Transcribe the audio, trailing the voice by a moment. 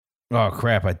Oh,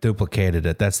 crap. I duplicated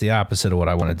it. That's the opposite of what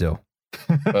I want to do.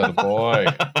 Oh, boy.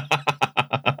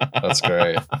 That's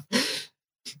great.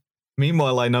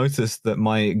 Meanwhile, I noticed that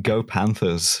my Go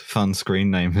Panthers fun screen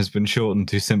name has been shortened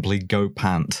to simply Go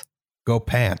Pant. Go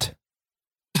pant.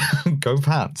 Go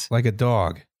Pant. Like a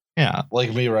dog. Yeah.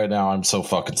 Like me right now, I'm so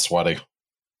fucking sweaty.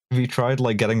 Have you tried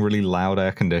like getting really loud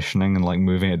air conditioning and like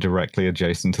moving it directly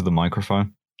adjacent to the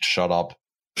microphone? Shut up.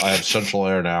 I have central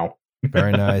air now.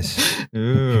 Very nice.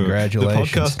 Ooh,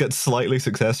 Congratulations. The podcast gets slightly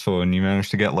successful and you manage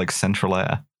to get like central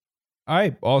air.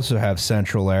 I also have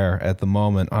central air at the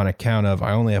moment on account of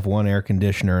I only have one air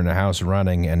conditioner in the house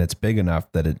running, and it's big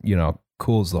enough that it,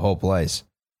 cools the whole place.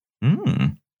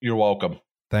 You're welcome.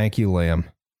 Thank you, Liam.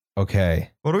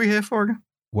 Okay. What are we here for again?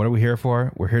 What are we here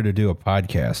for? We're here to do a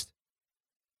podcast.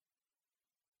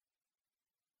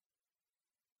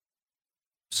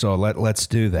 So let's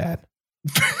do that.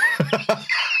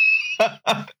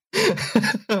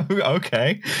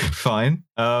 Okay, fine.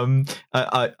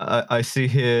 I see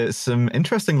here some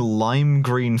interesting lime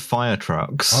green fire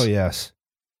trucks. Oh yes.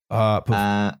 We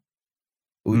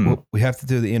have to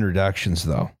do the introductions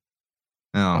though.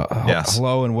 Yes.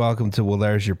 Hello and welcome to Well,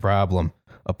 There's Your Problem,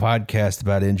 a podcast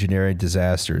about engineering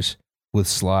disasters with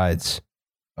slides.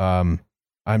 I'm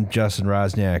Justin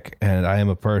Rosniak, and I am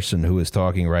a person who is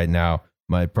talking right now.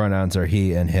 My pronouns are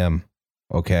he and him.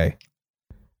 Okay.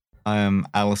 I am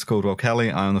Alice Caldwell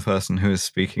Kelly. I am the person who is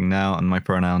speaking now, and my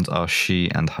pronouns are she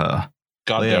and her.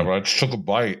 God damn it, I just took a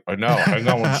bite. I know. Hang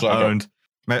on 1 second.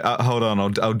 Hold on,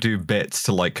 I'll do bits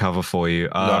to like cover for you.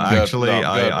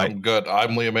 I'm good.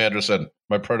 I'm Liam Anderson.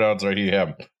 My pronouns are he,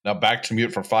 him. Now back to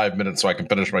mute for 5 minutes so I can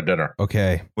finish my dinner.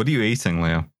 Okay. What are you eating,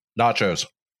 Leo? Nachos.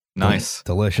 Nice.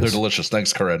 Delicious. They're delicious.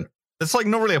 Thanks, Corinne. It's like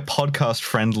not really a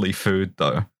podcast-friendly food,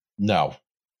 though. No,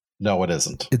 it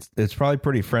isn't. It's probably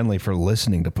pretty friendly for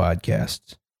listening to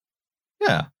podcasts.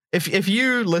 Yeah. If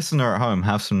you listener at home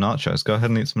have some nachos, go ahead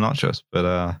and eat some nachos.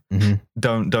 But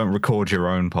don't record your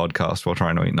own podcast while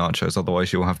trying to eat nachos.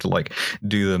 Otherwise, you'll have to like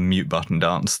do the mute button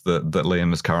dance that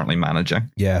Liam is currently managing.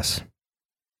 Yes.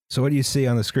 So what do you see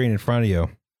on the screen in front of you?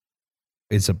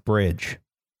 It's a bridge,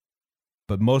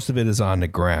 but most of it is on the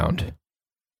ground.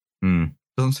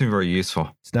 Doesn't seem very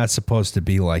useful. It's not supposed to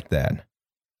be like that.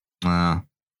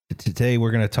 Today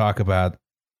we're going to talk about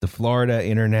the Florida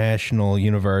International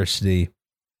University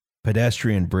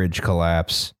pedestrian bridge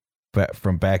collapse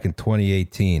from back in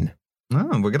 2018.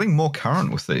 We're getting more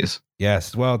current with these.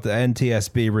 Yes. Well, the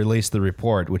NTSB released the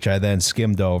report, which I then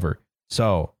skimmed over.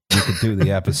 So we could do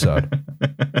the episode.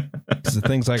 Because the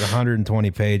thing's like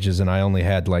 120 pages, and I only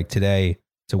had like today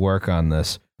to work on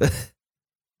this.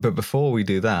 But before we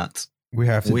do that, we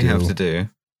have to do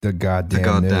the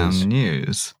goddamn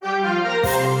news.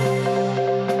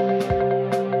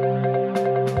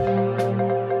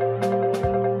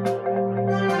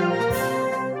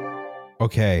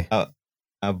 Okay.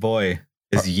 Our boy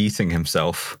is yeeting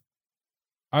himself.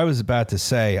 I was about to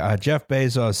say, Jeff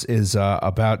Bezos is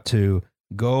about to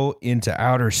go into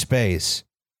outer space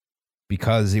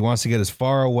because he wants to get as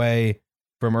far away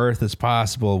from Earth as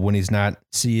possible when he's not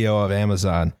CEO of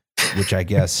Amazon, which I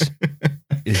guess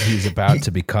is he's about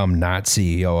to become not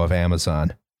CEO of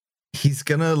Amazon. He's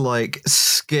gonna like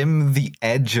skim the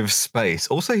edge of space.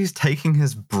 Also, he's taking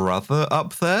his brother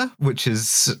up there, which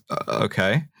is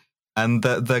okay. And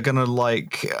they're gonna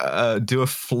like do a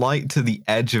flight to the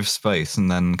edge of space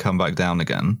and then come back down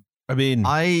again. I mean,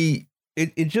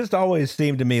 it just always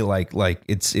seemed to me like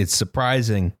it's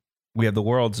surprising. We have the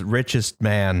world's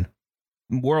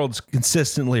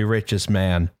consistently richest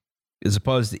man, as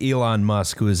opposed to Elon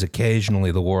Musk, who is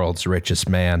occasionally the world's richest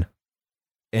man,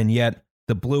 and yet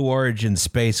the Blue Origin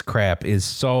space crap is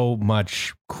so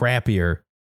much crappier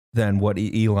than what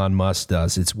Elon Musk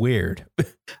does. It's weird.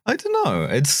 I don't know.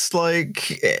 It's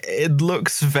like it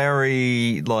looks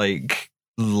very like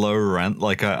low rent.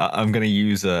 Like I'm going to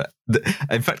use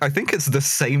in fact, I think it's the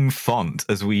same font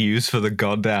as we use for the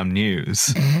goddamn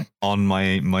news on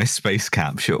my space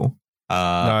capsule.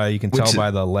 No, you can tell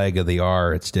by the leg of the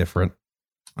R. It's different.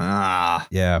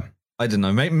 Yeah. I don't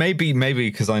know. Maybe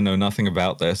because I know nothing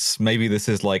about this. Maybe this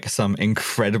is like some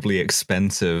incredibly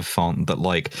expensive font that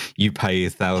like you pay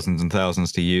thousands and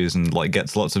thousands to use and like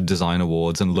gets lots of design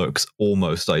awards and looks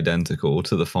almost identical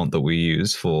to the font that we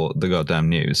use for the goddamn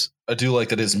news. I do like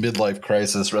that his midlife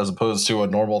crisis, as opposed to a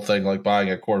normal thing like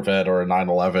buying a Corvette or a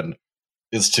 911,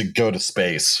 is to go to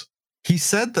space. He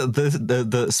said that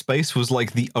the space was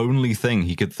like the only thing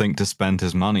he could think to spend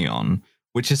his money on,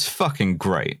 which is fucking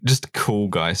great. Just cool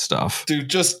guy stuff. Dude,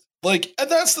 just like, and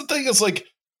that's the thing. It's like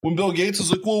when Bill Gates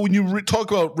is like, well, when you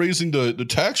talk about raising the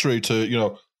tax rate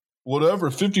to, whatever,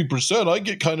 50%, I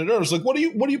get kind of nervous. Like, what are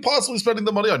you possibly spending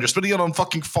the money on? You're spending it on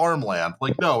fucking farmland.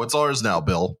 Like, no, it's ours now,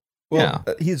 Bill. Well,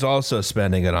 he's also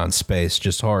spending it on space,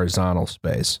 just horizontal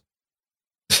space.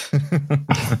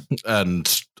 And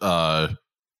no,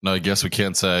 I guess we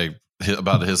can't say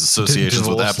about his associations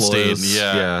with Epstein. Lawyers.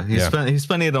 Yeah. He's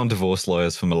spending it on divorce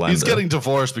lawyers for Melinda. He's getting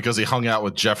divorced because he hung out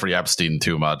with Jeffrey Epstein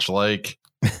too much. Like,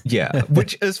 yeah,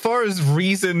 which, as far as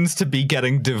reasons to be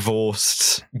getting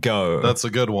divorced go, that's a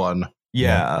good one.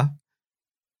 Yeah,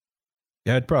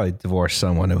 I'd probably divorce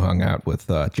someone who hung out with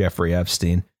Jeffrey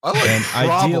Epstein. And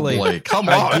ideally, come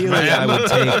on, ideally, man.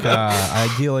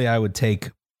 I would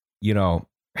take,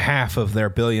 half of their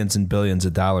billions and billions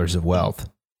of dollars of wealth.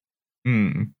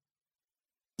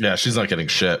 Yeah, she's not getting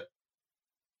shit.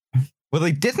 Well,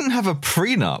 they didn't have a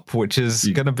prenup, which is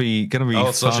gonna be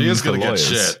Oh, so she is gonna get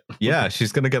shit. Yeah,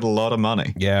 she's gonna get a lot of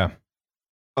money. Yeah.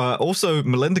 Also,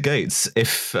 Melinda Gates,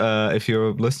 if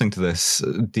you're listening to this,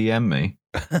 DM me.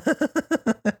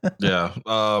 Yeah.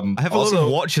 I have a lot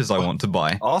of watches I want to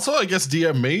buy. Also, I guess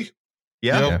DM me.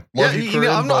 Yeah. Love you,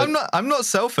 Corinne, I'm not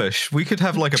selfish. We could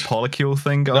have like a polycule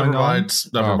thing going on.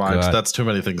 Never mind. God. That's too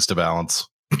many things to balance.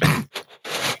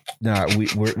 No,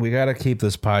 we got to keep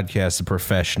this podcast a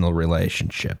professional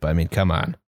relationship. I mean, come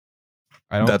on.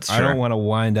 I don't want to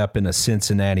wind up in a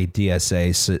Cincinnati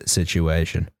DSA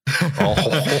situation.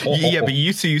 Yeah, but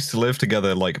you two used to live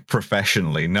together like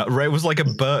professionally. No, it was like a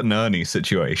Bert and Ernie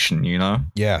situation, you know?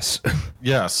 Yes.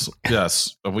 Yes.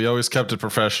 We always kept it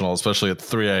professional, especially at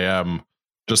 3 a.m.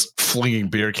 Just flinging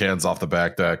beer cans off the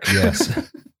back deck. Yes.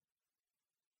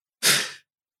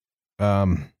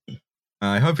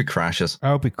 I hope he crashes. I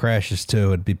hope he crashes too.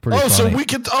 It'd be pretty funny. So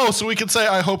we could say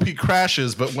I hope he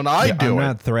crashes, but when I'm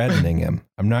not threatening him.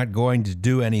 I'm not going to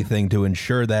do anything to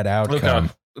ensure that outcome.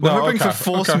 Okay. We're hoping for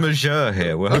force majeure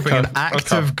here. We're hoping an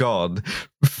act of God.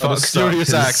 A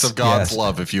serious acts of God's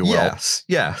love, if you will.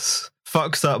 Yes.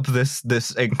 Fucks up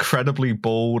this incredibly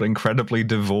bald, incredibly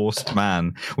divorced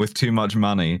man with too much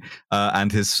money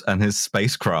and his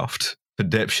spacecraft for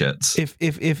dipshits.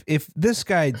 If this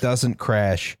guy doesn't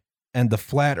crash and the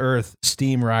flat Earth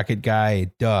steam rocket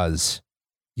guy does,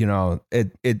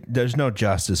 there's no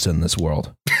justice in this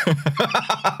world.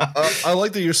 I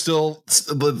like that you're still.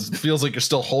 It feels like you're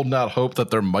still holding out hope that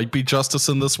there might be justice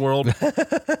in this world.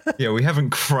 Yeah, we haven't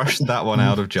crushed that one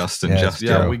out of Justin.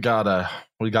 Yeah, we gotta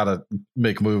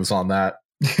make moves on that.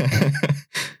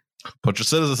 Put your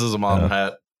cynicism on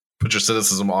hat. Put your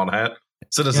cynicism on hat.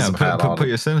 Cynicism hat on. Put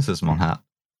your cynicism on hat.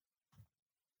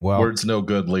 Well, words no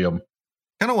good, Liam.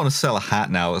 I kind of want to sell a hat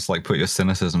now. It's like put your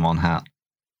cynicism on hat.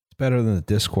 It's better than the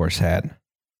discourse hat.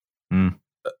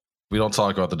 We don't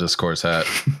talk about the discourse hat.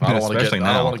 I don't want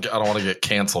to get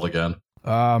canceled again.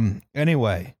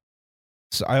 Anyway,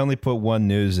 so I only put one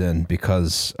news in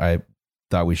because I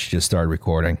thought we should just start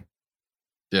recording.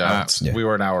 Yeah, we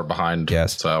were an hour behind.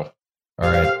 Yes. So,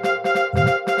 all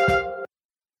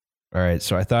right.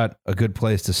 So I thought a good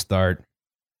place to start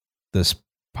this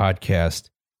podcast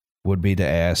would be to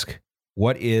ask,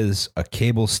 what is a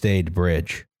cable-stayed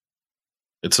bridge?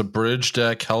 It's a bridge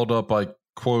deck held up by,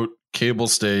 quote, cable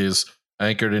stays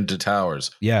anchored into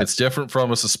towers. Yeah. It's different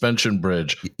from a suspension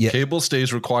bridge. Yeah. Cable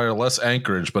stays require less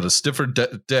anchorage, but a stiffer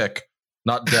deck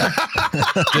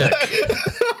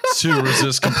to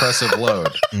resist compressive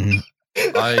load. Mm-hmm.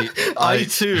 I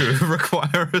too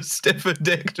require a stiffer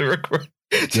deck to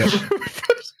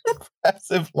resist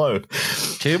compressive load.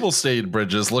 Cable stayed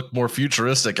bridges look more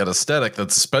futuristic and aesthetic than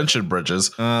suspension bridges.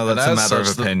 That's a matter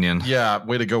of opinion.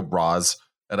 Way to go, bras.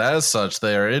 And as such,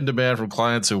 they are in demand from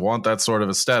clients who want that sort of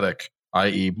aesthetic,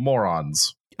 i.e.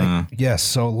 morons. Yes,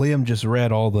 so Liam just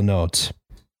read all the notes.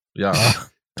 Yeah.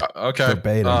 Okay.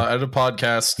 Verbatim. End of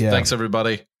podcast. Yeah. Thanks,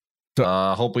 everybody.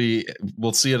 Hope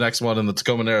we'll see you next one in the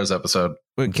Tacoma Narrows episode.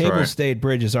 But cable-stayed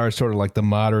bridges are sort of like the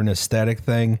modern aesthetic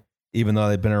thing, even though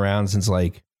they've been around since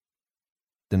like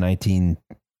the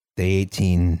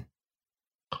 18...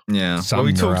 Yeah, well,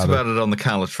 we talked about it on the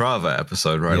Calatrava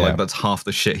episode, right? Yeah. Like that's half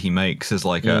the shit he makes is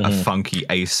like a funky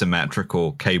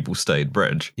asymmetrical cable-stayed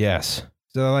bridge. Yes,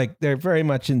 so like they're very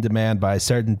much in demand by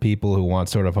certain people who want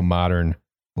sort of a modern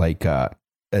like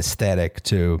aesthetic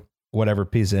to whatever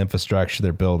piece of infrastructure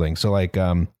they're building. So like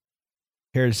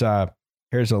here's a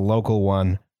local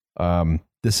one.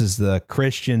 This is the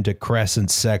Christian to Crescent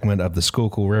segment of the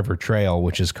Schuylkill River Trail,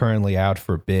 which is currently out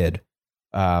for bid.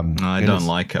 I don't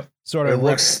like it. Sort of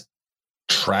looks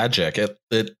tragic. It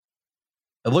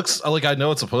looks like, I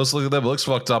know it's supposed to look like that, but it looks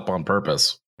fucked up on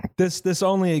purpose. This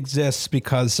only exists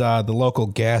because the local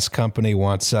gas company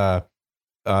wants to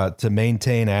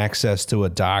maintain access to a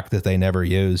dock that they never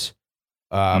use.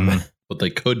 But they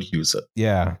could use it.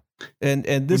 Yeah. And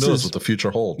Who this knows is what the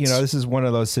future holds? this is one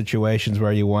of those situations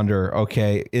where you wonder,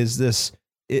 okay, is this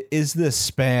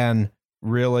span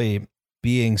really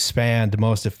being spanned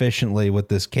most efficiently with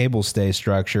this cable stay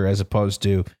structure as opposed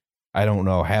to, I don't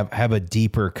know, have a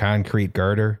deeper concrete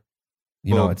girder?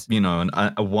 It's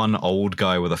a one old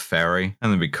guy with a ferry,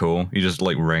 and that'd be cool. You just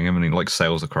like ring him and he like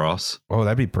sails across. Oh,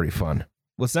 that'd be pretty fun.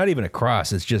 Well, it's not even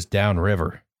across, it's just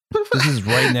downriver. This is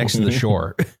right next to the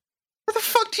shore. What the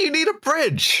fuck do you need a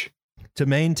bridge? To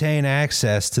maintain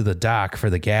access to the dock for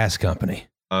the gas company.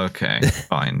 Okay,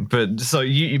 fine. But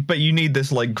you need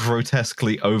this like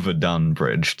grotesquely overdone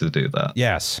bridge to do that.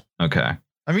 Yes. Okay.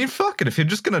 I mean, fuck it. If you're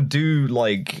just gonna do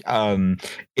like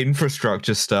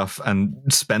infrastructure stuff and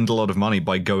spend a lot of money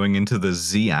by going into the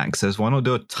Z-axis, why not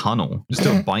do a tunnel? Just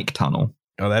do a bike tunnel.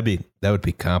 Oh, that would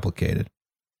be complicated.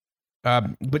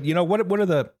 But what are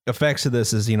the effects of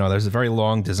this? Is there's a very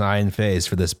long design phase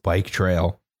for this bike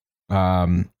trail,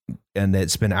 and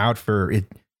it's been out for it.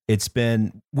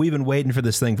 We've been waiting for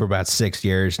this thing for about 6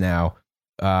 years now.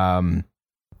 And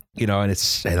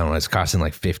it's, I don't know, it's costing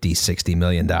like $50-60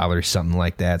 million, something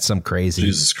like that, some crazy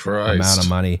Jesus Christ amount of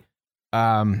money.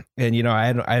 And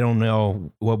I don't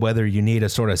know whether you need a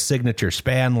sort of signature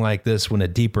span like this when a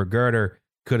deeper girder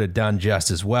could have done just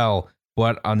as well.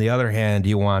 But on the other hand,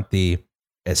 you want the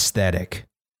aesthetic.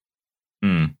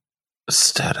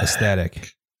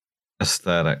 Aesthetic.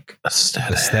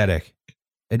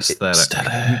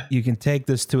 You can take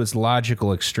this to its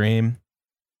logical extreme.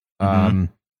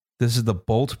 This is the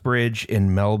Bolt Bridge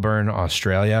in Melbourne,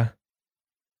 Australia.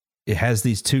 It has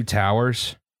these two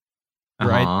towers,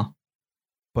 right?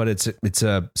 But it's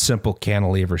a simple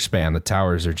cantilever span. The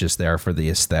towers are just there for the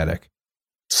aesthetic.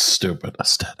 Stupid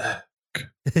aesthetic.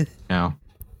 Yeah.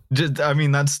 I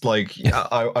mean, that's like,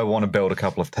 I want to build a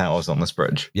couple of towers on this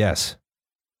bridge. Yes.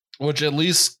 Which at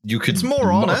least you could... It's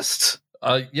more honest.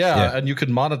 Yeah, and you could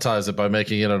monetize it by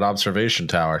making it an observation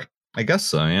tower. I guess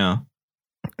so, yeah.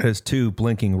 It has two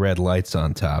blinking red lights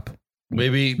on top.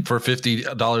 Maybe for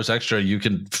 $50 extra, you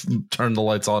can turn the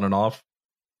lights on and off.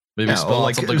 Maybe spell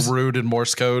out something rude in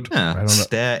Morse code. Yeah, I don't know.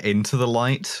 Stare into the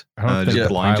light. I don't think just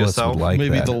blind yourself. Like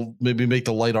maybe make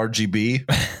the light RGB.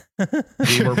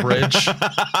 Gamer bridge.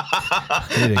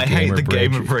 I hate the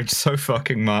gamer bridge so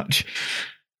fucking much.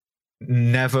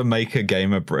 Never make a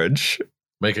gamer bridge.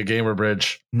 Make a gamer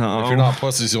bridge. No. If you're not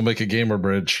pussies, you'll make a gamer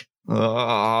bridge.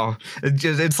 Oh,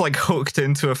 it's like hooked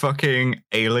into a fucking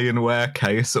Alienware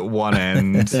case at one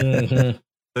end.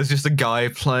 There's just a guy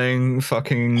playing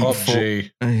fucking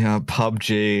PUBG.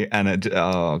 PUBG, and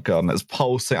and it's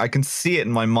pulsing. I can see it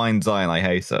in my mind's eye, and I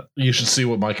hate it. You should see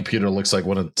what my computer looks like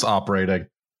when it's operating,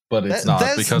 but it's not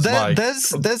because my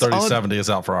 3070 is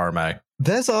out for RMA.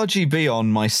 There's RGB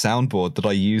on my soundboard that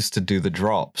I use to do the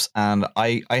drops, and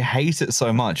I hate it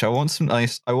so much. I want some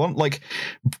nice.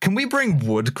 Can we bring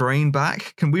wood grain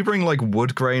back? Can we bring like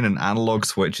wood grain and analog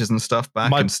switches and stuff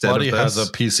back instead of this? My buddy has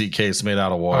a PC case made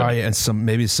out of wood. Oh, yeah, and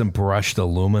maybe some brushed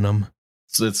aluminum.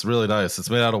 It's really nice. It's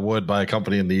made out of wood by a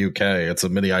company in the UK. It's a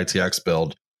mini ITX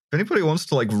build. If anybody wants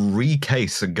to like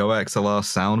recase a Go XLR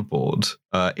soundboard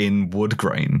in wood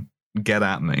grain, get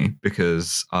at me,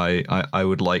 because I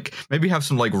would like maybe have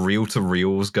some like reel to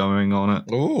reels going on it.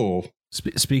 Ooh.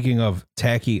 Speaking of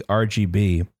tacky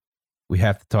RGB, we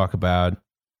have to talk about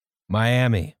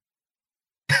Miami.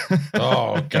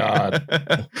 Oh God.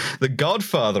 The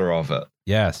godfather of it.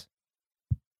 Yes.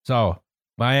 So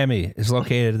Miami is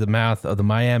located at the mouth of the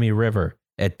Miami River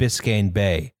at Biscayne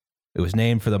Bay. It was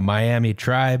named for the Miami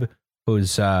tribe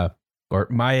whose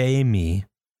Miami,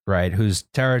 right, whose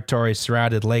territory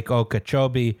surrounded Lake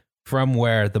Okeechobee, from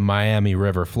where the Miami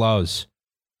River flows.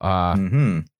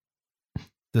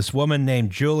 This woman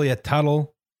named Julia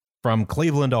Tuttle from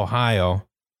Cleveland, Ohio,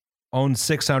 owned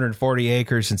 640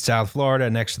 acres in South Florida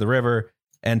next to the river,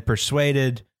 and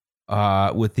persuaded,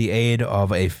 with the aid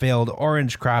of a failed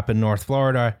orange crop in North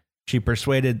Florida, she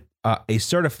persuaded a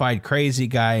certified crazy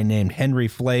guy named Henry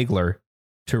Flagler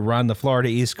to run the Florida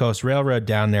East Coast Railroad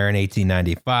down there in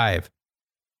 1895.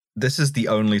 This is the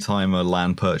only time a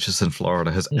land purchase in Florida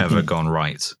has ever gone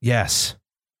right. Yes.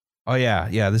 Oh yeah,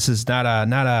 yeah. This is not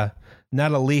a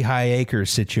Lehigh Acres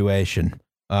situation.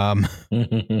 I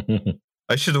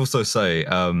should also say,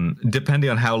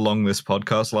 depending on how long this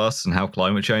podcast lasts and how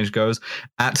climate change goes,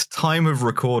 at time of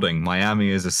recording, Miami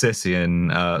is a city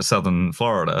in southern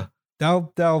Florida.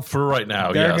 They'll for right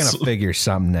now. They're gonna figure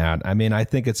something out. I mean, I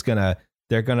think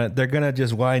they're gonna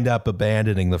just wind up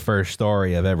abandoning the first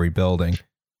story of every building.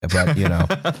 But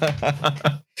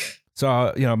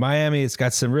so Miami, it's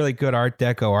got some really good Art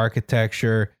Deco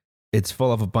architecture. It's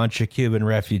full of a bunch of Cuban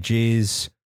refugees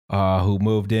who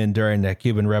moved in during the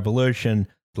Cuban Revolution.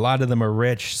 A lot of them are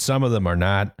rich. Some of them are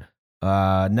not.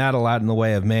 Not a lot in the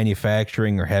way of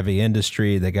manufacturing or heavy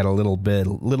industry. They got a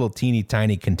little teeny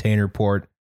tiny container port,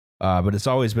 but it's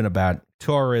always been about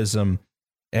tourism.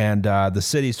 And the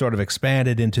city sort of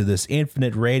expanded into this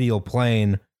infinite radial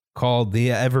plain called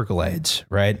the Everglades,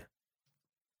 right?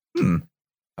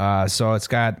 So it's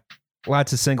got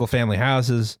lots of single family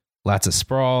houses, lots of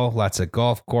sprawl, lots of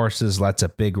golf courses, lots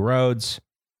of big roads.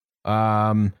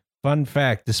 Fun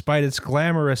fact, despite its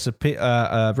glamorous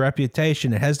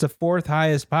reputation, it has the 4th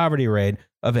highest poverty rate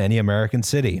of any American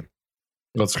city.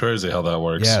 That's crazy how that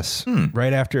works. Yes,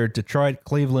 right after Detroit,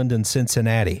 Cleveland, and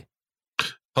Cincinnati.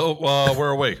 Oh, where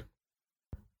are we?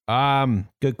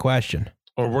 Good question.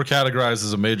 Or we're categorized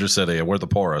as a major city, and we're the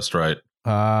poorest, right?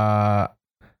 I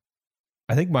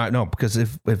think because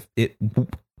if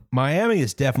Miami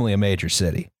is definitely a major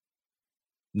city.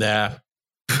 Nah,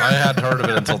 I hadn't heard of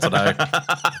it until today.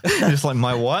 Just like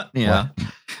my what? Yeah.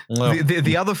 Well,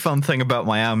 The other fun thing about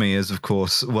Miami is, of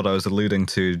course, what I was alluding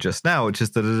to just now, which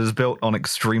is that it is built on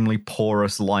extremely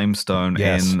porous limestone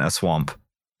in a swamp.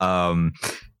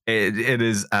 It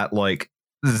is at like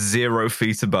 0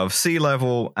 feet above sea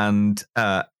level, and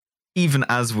even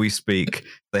as we speak,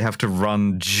 they have to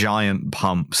run giant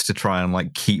pumps to try and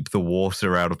like keep the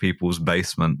water out of people's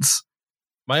basements.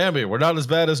 Miami, we're not as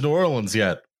bad as New Orleans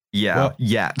yet. Yeah, well,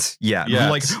 yet. Yes.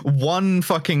 Like one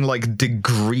fucking like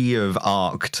degree of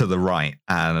arc to the right,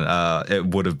 and it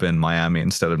would have been Miami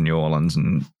instead of New Orleans,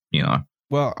 and you know.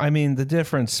 Well, I mean, the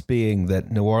difference being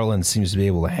that New Orleans seems to be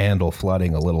able to handle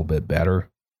flooding a little bit better.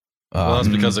 Well, that's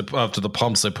because after the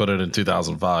pumps they put it in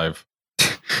 2005.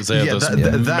 They had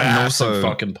those massive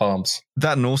fucking pumps.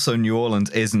 That and also New Orleans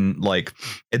isn't like,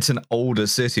 it's an older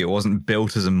city. It wasn't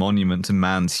built as a monument to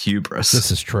man's hubris.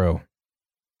 This is true.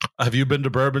 Have you been to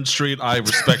Bourbon Street? I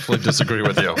respectfully disagree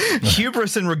with you.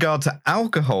 Hubris in regard to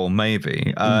alcohol,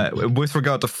 maybe. With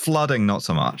regard to flooding, not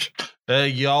so much. Hey,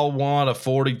 y'all want a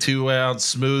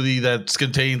 42-ounce smoothie that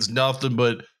contains nothing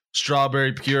but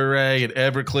strawberry puree and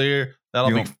Everclear? That'll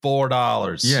be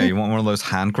 $4. Yeah, you want one of those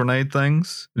hand grenade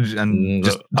things and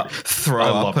just throw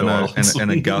up in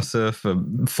a gutter for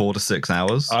 4 to 6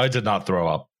 hours? I did not throw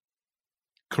up.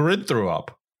 Corinne threw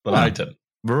up, but I didn't.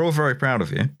 We're all very proud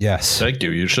of you. Yes. Thank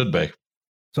you. You should be.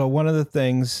 So one of the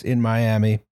things in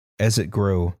Miami as it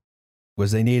grew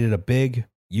was they needed a big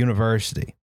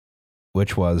university,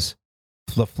 which was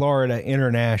the Florida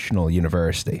International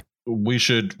University. We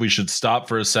should stop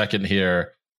for a second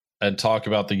here and talk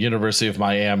about the University of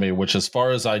Miami, which, as far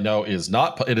as I know, is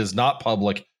not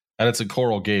public, and it's in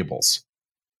Coral Gables.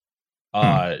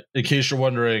 In case you're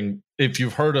wondering, if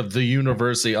you've heard of the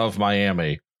University of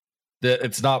Miami, that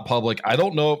it's not public. I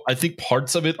don't know. I think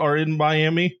parts of it are in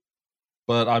Miami,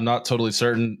 but I'm not totally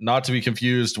certain. Not to be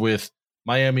confused with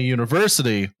Miami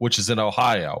University, which is in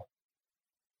Ohio.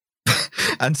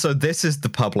 And so this is the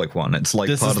public one. It's like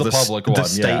this part is of the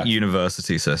state yeah.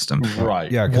 university system.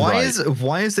 Right. Yeah.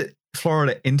 Why is it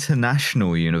Florida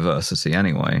International University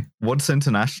anyway? What's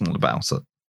international about it?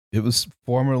 It was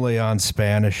formerly on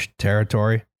Spanish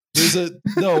territory.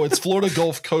 It's Florida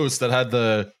Gulf Coast that had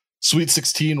the Sweet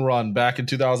 16 run back in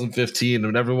 2015,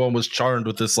 and everyone was charmed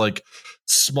with this like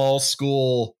small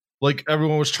school. Like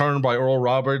everyone was charmed by Oral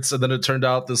Roberts, and then it turned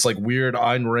out this like weird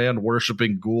Ayn Rand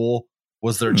worshipping ghoul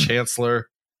was their chancellor,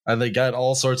 and they got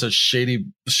all sorts of shady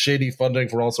funding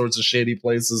for all sorts of shady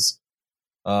places.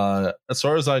 As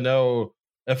far as I know,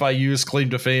 FIU's claim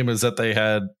to fame is that they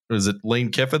had, was it Lane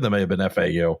Kiffin? That may have been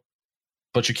FAU,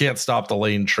 but you can't stop the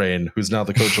Lane train, who's now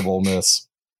the coach of Ole Miss.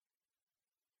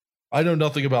 I know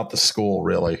nothing about the school,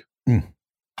 really.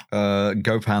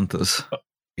 Go Panthers.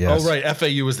 Yes. Oh, right.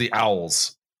 FAU is the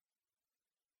Owls.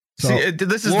 So, see,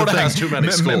 this is Florida the thing. has too many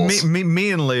schools.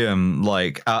 Me and Liam,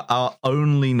 like our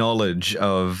only knowledge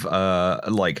of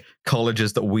like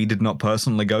colleges that we did not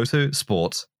personally go to,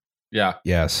 sports. Yeah.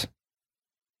 Yes.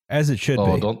 As it should be.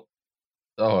 I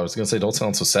was going to say, don't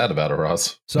sound so sad about it,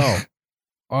 Ross. So,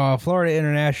 Florida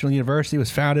International University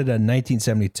was founded in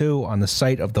 1972 on the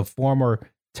site of the former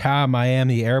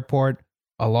Miami Airport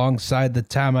alongside the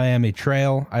Miami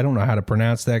Trail. I don't know how to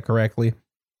pronounce that correctly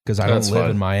because I don't live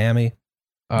in Miami.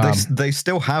 They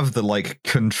still have the like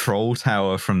control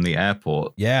tower from the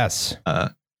airport. Yes.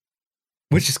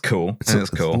 Which is cool. It's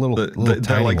cool. A little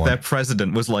tiny like one. their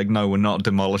president was like, no, we're not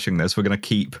demolishing this. We're going to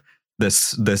keep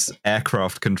this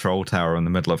aircraft control tower in the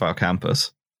middle of our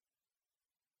campus.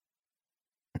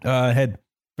 Had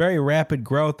very rapid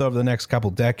growth over the next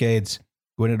couple decades.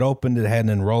 When it opened, it had an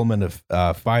enrollment of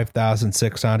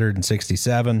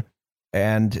 5,667,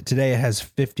 and today it has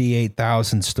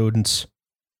 58,000 students.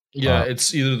 Yeah,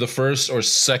 it's either the first or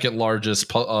second largest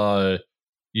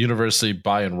university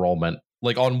by enrollment,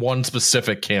 like on one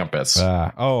specific campus.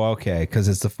 Okay, because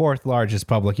it's the fourth largest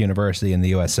public university in the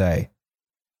USA.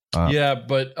 Yeah,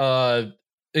 but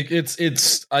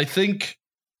it's I think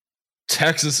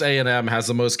Texas A&M has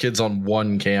the most kids on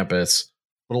one campus,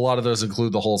 but a lot of those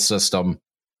include the whole system.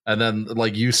 And then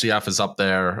like UCF is up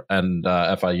there and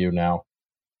FIU now.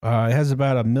 It has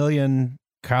about 1 million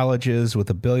colleges with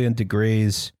 1 billion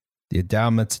degrees. The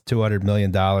endowment's $200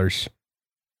 million.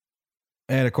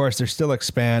 And of course, they're still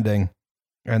expanding.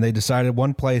 And they decided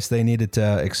one place they needed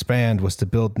to expand was to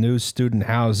build new student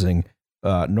housing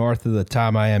north of the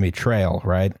Tamiami Trail,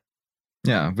 right?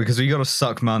 Yeah, because you got to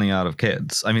suck money out of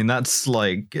kids. I mean, that's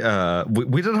like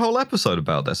we did a whole episode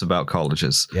about this, about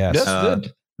colleges. Yes.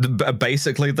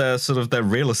 Basically, they're sort of their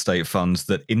real estate funds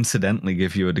that incidentally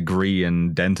give you a degree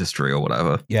in dentistry or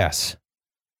whatever. Yes.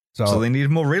 So they need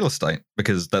more real estate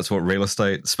because that's what real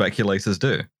estate speculators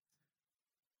do.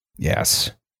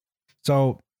 Yes.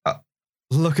 So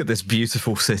look at this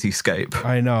beautiful cityscape.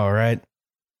 I know, right?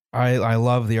 I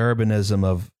love the urbanism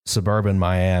of suburban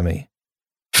Miami.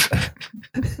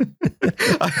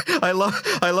 I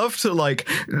love to like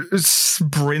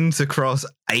sprint across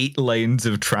 8 lanes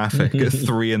of traffic at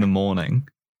 3 a.m.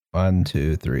 1,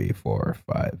 2, 3, 4,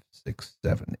 5, 6,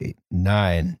 7, 8,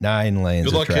 9 lanes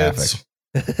Good luck, of traffic. kids.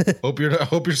 Hope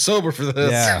you're sober for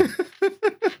this. Yeah.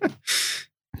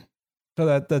 So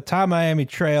that the Tamiami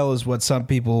Trail is what some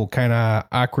people kind of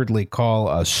awkwardly call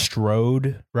a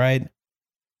strode, right? It's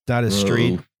not a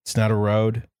street. It's not a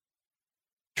road.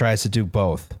 Tries to do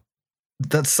both.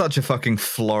 That's such a fucking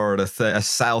Florida thing, a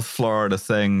South Florida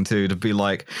thing, too, to be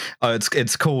like,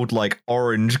 it's called like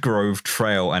Orange Grove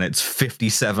Trail, and it's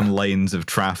 57 lanes of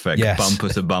traffic, yes.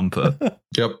 bumper to bumper.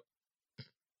 Yep.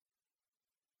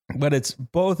 But it's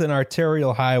both an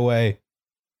arterial highway,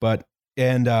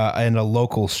 and a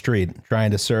local street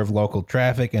trying to serve local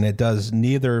traffic, and it does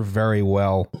neither very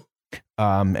well.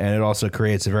 And it also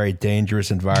creates a very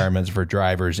dangerous environment for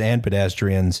drivers and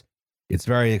pedestrians. It's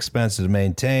very expensive to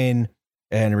maintain,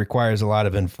 and it requires a lot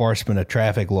of enforcement of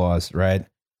traffic laws, right?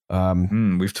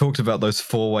 We've talked about those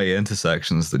 4-way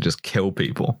intersections that just kill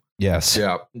people. Yes.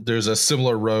 Yeah. There's a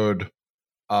similar road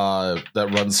that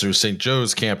runs through St.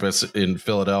 Joe's campus in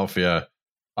Philadelphia,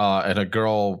 and a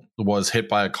girl was hit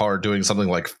by a car doing something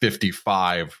like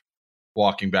 55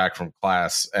 walking back from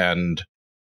class, and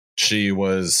she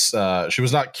was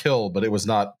not killed, but it was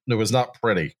not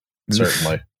pretty,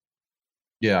 certainly.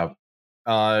 Yeah.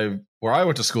 Where I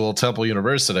went to school, Temple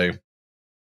University,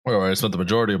 where I spent the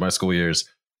majority of my school years,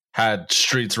 had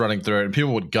streets running through it, and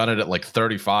people would gun it at like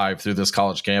 35 through this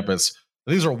college campus.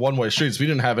 These are one-way streets. We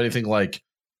didn't have anything like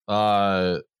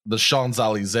the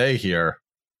Champs-Élysées here.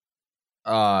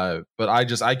 But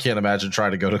I can't imagine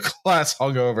trying to go to class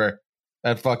hungover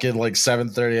at fucking like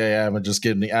 7:30 a.m. and just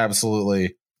getting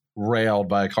absolutely railed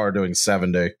by a car doing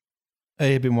 70.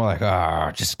 It'd be more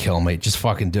like, just kill me. Just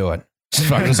fucking do it. Just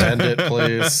fucking Just end it,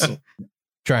 please.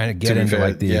 Trying to get into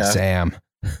like the exam.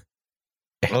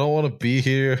 I don't want to be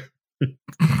here.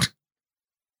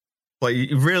 Like,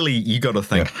 really, you got to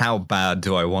think, how bad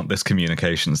do I want this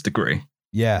communications degree?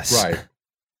 Yes. Right.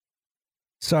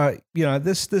 So,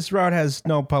 this route has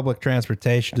no public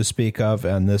transportation to speak of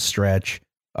on this stretch.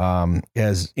 It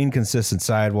has inconsistent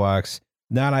sidewalks,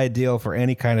 not ideal for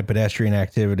any kind of pedestrian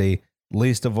activity,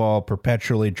 least of all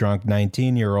perpetually drunk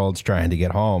 19-year-olds trying to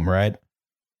get home, right?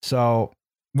 So,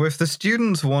 well, if the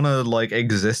students want to like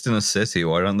exist in a city,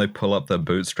 why don't they pull up their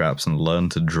bootstraps and learn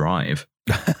to drive?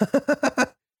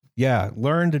 Yeah,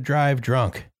 learn to drive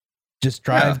drunk. Just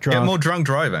drive drunk. Get more drunk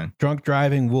driving. Drunk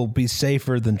driving will be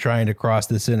safer than trying to cross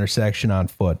this intersection on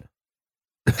foot.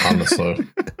 Honestly.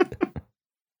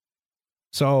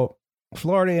 So,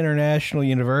 Florida International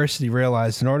University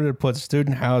realized in order to put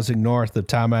student housing north of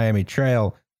Tamiami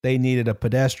Trail, they needed a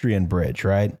pedestrian bridge,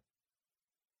 right?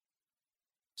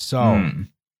 So,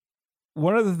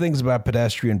 one of the things about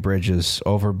pedestrian bridges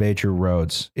over major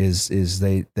roads is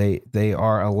they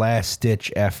are a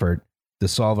last-ditch effort to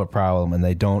solve a problem, and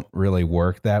they don't really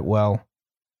work that well,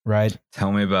 right?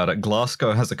 Tell me about it.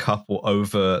 Glasgow has a couple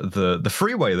over the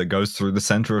freeway that goes through the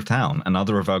center of town,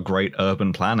 another of our great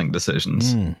urban planning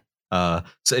decisions.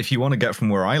 So if you want to get from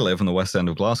where I live in the west end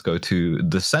of Glasgow to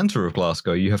the center of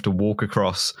Glasgow, you have to walk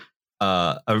across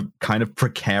a kind of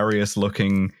precarious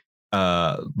looking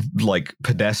like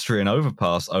pedestrian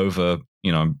overpass over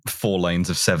 4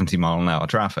 lanes of 70-mile-an-hour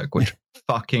traffic, which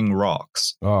fucking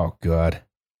rocks. Oh, God.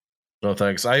 No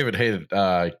thanks. I even hated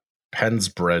Penn's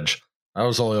Bridge. I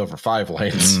was only over 5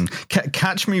 lanes.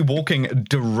 Catch me walking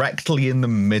directly in the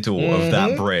middle of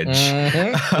that bridge.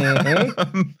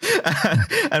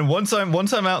 And once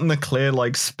I'm out in the clear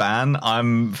like span,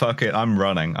 I'm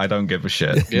running. I don't give a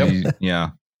shit. Yep.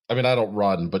 Yeah. I mean, I don't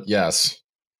run, but yes.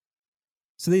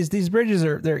 So these bridges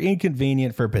they're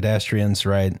inconvenient for pedestrians,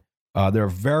 right? They're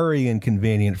very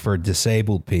inconvenient for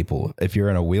disabled people. If you're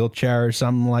in a wheelchair or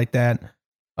something like that,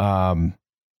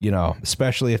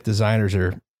 especially if designers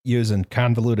are using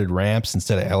convoluted ramps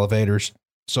instead of elevators.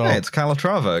 So hey, it's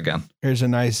Calatrava again. Here's a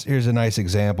nice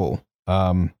example.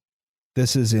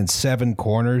 This is in Seven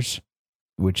Corners,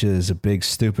 which is a big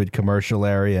stupid commercial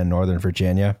area in Northern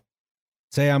Virginia.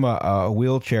 Say I'm a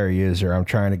wheelchair user. I'm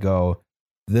trying to go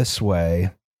this way,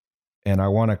 and I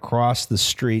want to cross the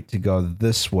street to go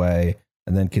this way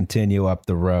and then continue up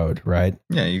the road, right?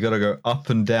 Yeah, you got to go up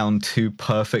and down 2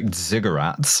 perfect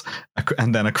ziggurats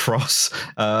and then across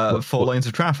 4 lanes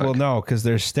of traffic. Well, no, because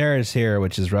there's stairs here,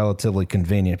 which is relatively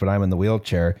convenient, but I'm in the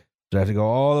wheelchair. So I have to go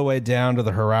all the way down to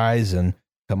the horizon,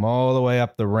 come all the way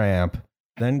up the ramp,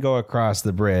 then go across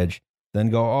the bridge,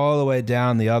 then go all the way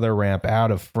down the other ramp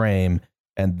out of frame,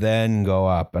 and then go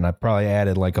up. And I probably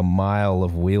added like a mile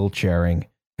of wheelchairing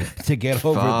to get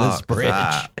over this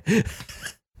bridge.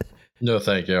 No,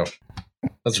 thank you.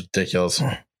 That's ridiculous.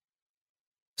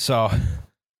 So,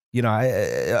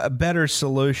 a better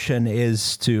solution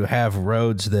is to have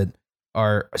roads that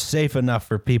are safe enough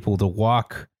for people to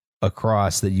walk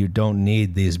across that you don't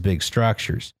need these big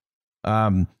structures.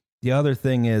 The other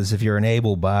thing is if you're an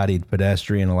able-bodied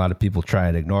pedestrian, a lot of people try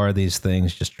and ignore these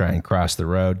things, just try and cross the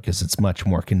road because it's much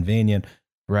more convenient,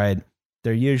 right?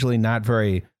 They're usually not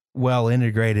very well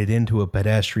integrated into a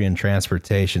pedestrian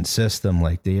transportation system.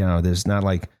 Like there's not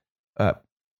like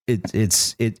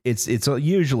it's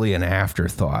usually an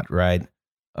afterthought, right?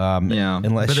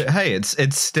 Unless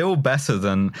it's still better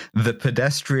than the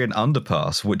pedestrian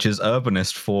underpass, which is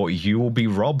urbanist for you will be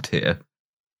robbed here.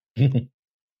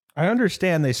 I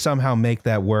understand they somehow make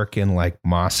that work in like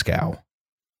Moscow.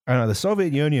 I don't know. The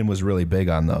Soviet Union was really big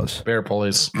on those. Bear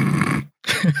police.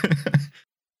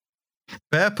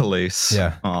 Bear police.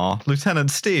 Yeah. Aw,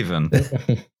 Lieutenant Steven.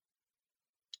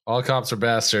 All cops are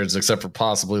bastards except for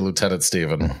possibly Lieutenant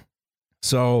Steven.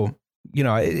 So,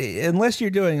 unless you're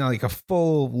doing like a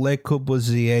full Le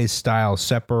Corbusier style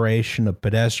separation of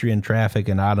pedestrian traffic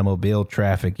and automobile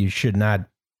traffic, you should not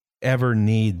ever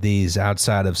need these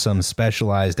outside of some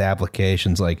specialized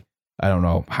applications like, I don't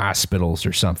know, hospitals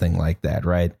or something like that,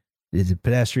 right? The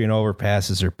pedestrian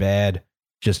overpasses are bad.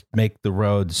 Just make the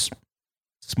roads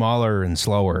smaller and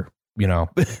slower,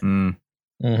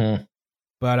 Mm-hmm.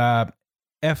 But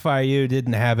FIU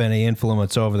didn't have any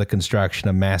influence over the construction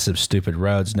of massive, stupid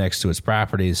roads next to its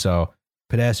property, so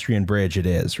pedestrian bridge it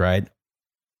is, right?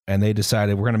 And they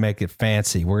decided we're going to make it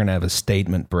fancy. We're going to have a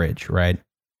statement bridge, right?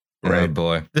 Right,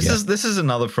 boy. This is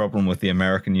another problem with the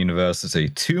American university.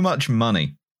 Too much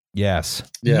money. Yes.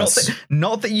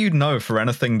 Not that you'd know for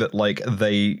anything that like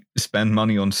they spend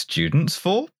money on students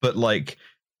for, but like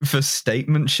for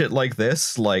statement shit like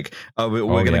this, like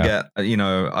we're going to get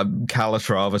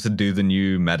Calatrava to do the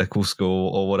new medical school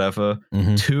or whatever.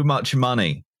 Mm-hmm. Too much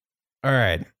money. All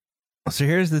right. So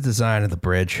here's the design of the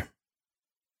bridge.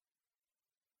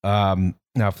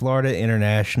 Now, Florida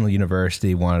International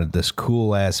University wanted this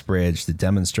cool-ass bridge to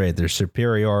demonstrate their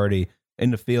superiority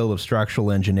in the field of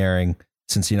structural engineering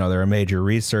since, they're a major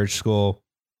research school.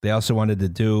 They also wanted to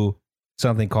do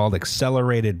something called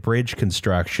accelerated bridge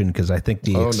construction because I think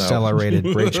the Accelerated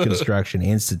Bridge Construction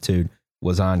Institute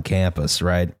was on campus,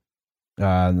 right?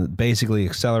 Basically,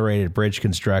 accelerated bridge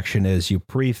construction is you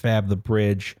prefab the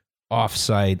bridge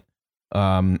off-site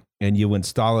and you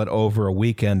install it over a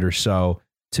weekend or so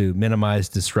to minimize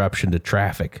disruption to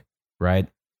traffic, right?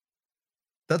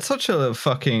 That's such a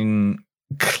fucking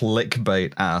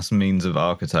clickbait ass means of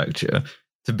architecture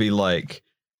to be like,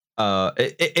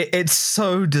 it's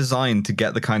so designed to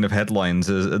get the kind of headlines,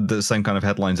 the same kind of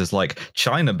headlines as like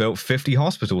China built 50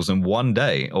 hospitals in one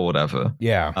day or whatever.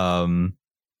 Yeah. And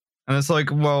it's like,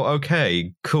 well,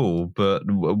 okay, cool, but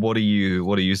what are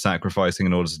you sacrificing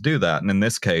in order to do that? And in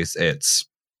this case, it's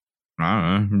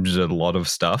I don't know, just a lot of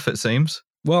stuff, it seems.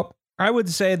 Well, I would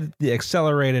say that the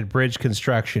accelerated bridge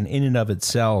construction in and of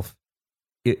itself,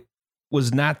 it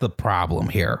was not the problem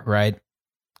here, right?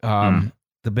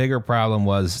 The bigger problem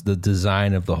was the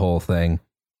design of the whole thing.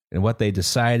 And what they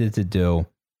decided to do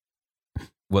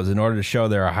was in order to show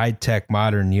they're a high-tech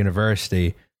modern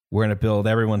university, we're going to build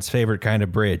everyone's favorite kind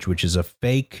of bridge, which is a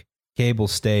fake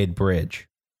cable-stayed bridge,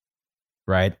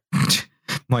 right?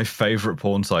 My favorite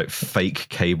porn site, fake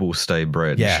cable stay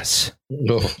bridge. Yes.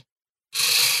 Oh.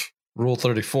 Rule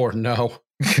 34, no.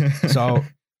 So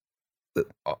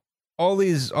all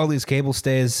these cable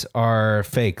stays are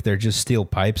fake. They're just steel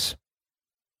pipes.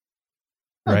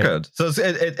 Oh, Right. good. So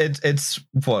it's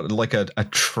what, like a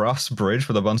truss bridge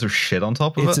with a bunch of shit on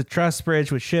top of It's it? a truss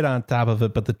bridge with shit on top of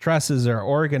it, but the trusses are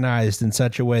organized in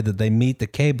such a way that they meet the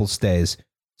cable stays.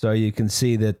 So you can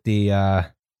see that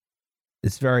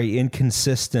it's very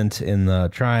inconsistent in the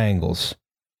triangles.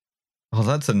 Oh,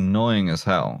 that's annoying as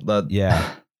hell. That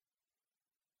Yeah.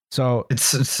 So it's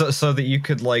so that you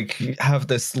could like have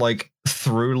this like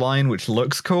through line which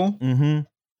looks cool.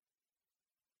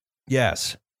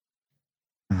 Yes.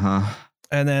 Uh-huh.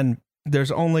 And then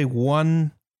there's only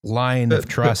one line of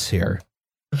truss here.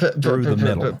 Through the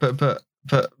middle.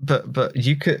 But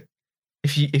you could,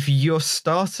 if you're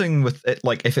starting with it,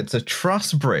 like if it's a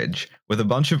truss bridge with a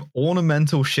bunch of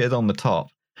ornamental shit on the top,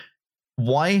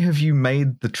 why have you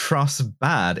made the truss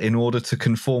bad in order to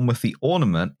conform with the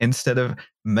ornament instead of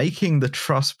making the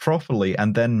truss properly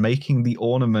and then making the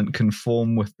ornament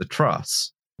conform with the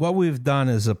truss? What we've done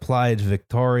is applied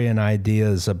Victorian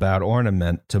ideas about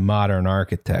ornament to modern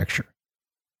architecture.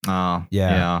 Oh,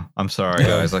 Yeah. yeah. I'm sorry,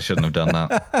 guys. I shouldn't have done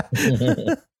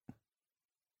that.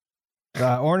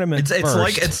 Ornament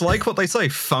It's like what they say: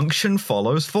 function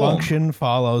follows form. Function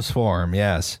follows form.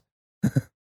 Yes.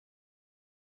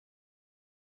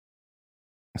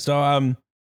 So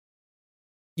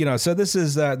so this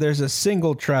is there's a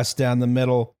single truss down the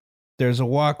middle. There's a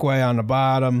walkway on the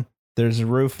bottom. There's a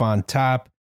roof on top.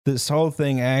 This whole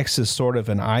thing acts as sort of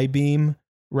an I-beam,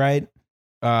 right?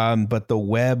 But the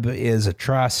web is a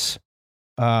truss.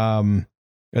 And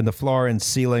the floor and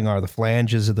ceiling are the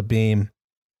flanges of the beam.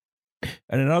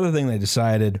 And another thing they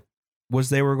decided was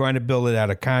they were going to build it out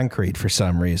of concrete for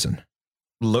some reason.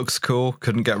 Looks cool.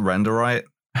 Couldn't get render right.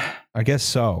 I guess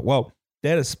so. Well, they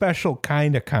had a special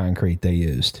kind of concrete they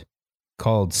used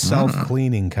called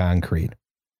self-cleaning concrete.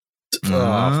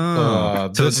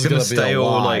 So it's going to stay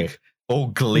all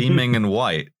gleaming and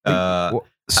white.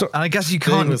 So and I guess you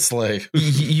can't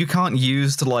you can't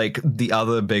use like the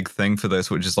other big thing for this,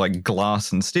 which is like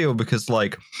glass and steel, because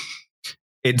like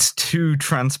it's too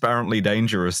transparently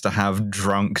dangerous to have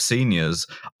drunk seniors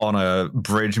on a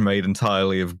bridge made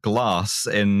entirely of glass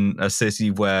in a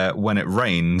city where when it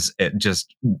rains it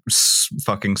just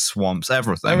fucking swamps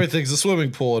everything. Everything's a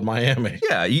swimming pool in Miami.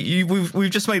 Yeah, we've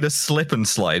just made a slip and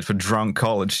slide for drunk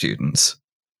college students,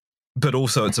 but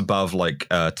also it's above like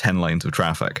 10 lanes of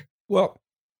traffic. Well,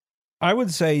 I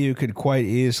would say you could quite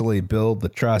easily build the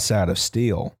truss out of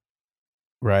steel,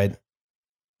 right?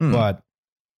 But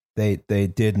they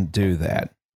didn't do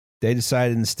that. They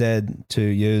decided instead to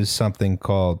use something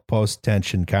called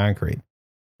post-tension concrete,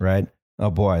 right?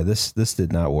 Oh boy, this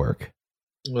did not work.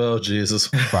 Oh Jesus!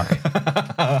 Fuck.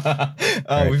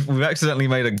 Right. We've accidentally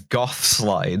made a goth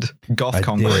slide. Goth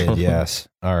concrete. Did, yes.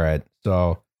 All right.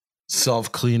 So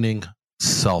self-cleaning,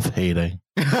 self-hating.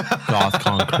 Goth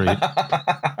concrete.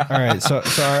 All right, so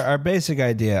our basic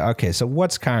idea. Okay, so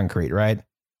what's concrete, right?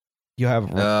 You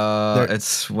have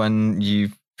it's when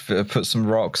you put some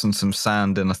rocks and some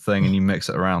sand in a thing and you mix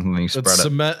it around and then you spread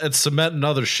it. It's cement and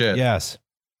other shit. Yes.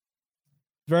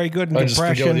 Very good in I compression.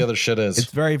 just forget what the other shit is.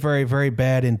 It's very, very, very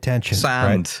bad in tension.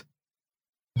 Sand.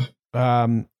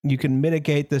 Right? You can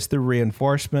mitigate this through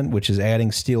reinforcement, which is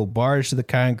adding steel bars to the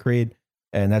concrete,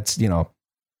 and that's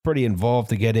pretty involved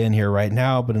to get in here right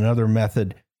now. But another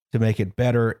method to make it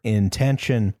better in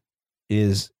tension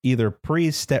is either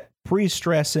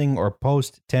pre-stressing or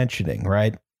post-tensioning,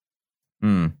 right?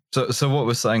 So what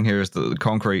we're saying here is that the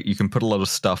concrete, you can put a lot of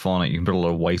stuff on it, you can put a lot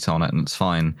of weight on it, and it's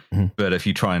fine. But if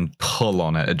you try and pull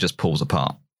on it, it just pulls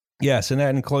apart. Yes, and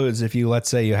that includes if you, let's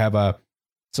say, you have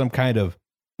some kind of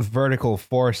vertical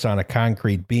force on a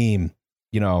concrete beam,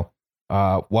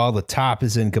 while the top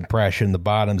is in compression, the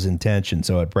bottom's in tension,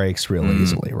 so it breaks real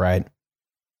easily, right?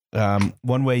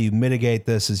 One way you mitigate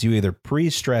this is you either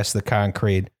pre-stress the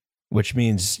concrete, which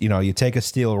means, you take a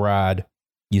steel rod,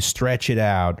 you stretch it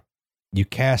out, you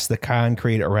cast the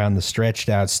concrete around the stretched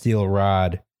out steel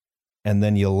rod, and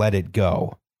then you let it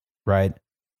go, right?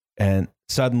 And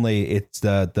suddenly it's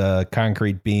the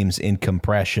concrete beams in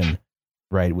compression,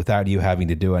 right, without you having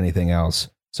to do anything else.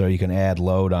 So you can add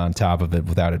load on top of it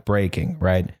without it breaking,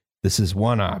 right? This is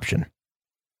one option.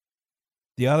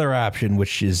 The other option,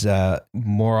 which is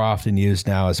more often used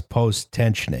now, is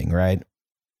post-tensioning, right?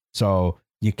 So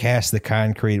you cast the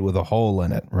concrete with a hole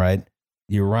in it, right?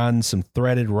 You run some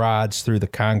threaded rods through the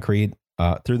concrete,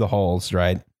 through the holes,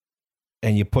 right?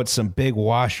 And you put some big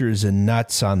washers and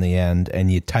nuts on the end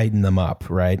and you tighten them up,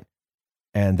 right?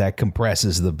 And that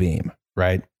compresses the beam,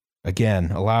 right?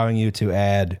 Again, allowing you to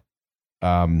add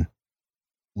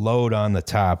load on the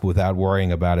top without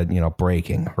worrying about it,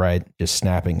 breaking, right? Just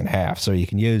snapping in half. So you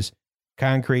can use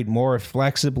concrete more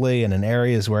flexibly and in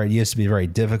areas where it used to be very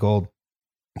difficult,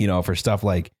 for stuff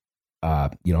like,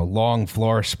 long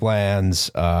floor splans,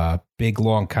 big,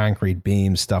 long concrete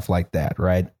beams, stuff like that,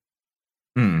 right?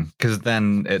 Because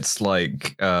then it's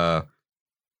like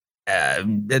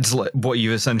what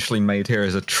you essentially made here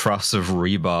is a truss of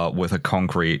rebar with a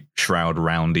concrete shroud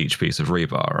around each piece of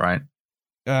rebar, right?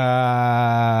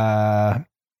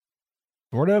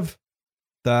 Sort of.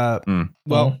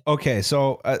 Okay.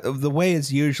 So the way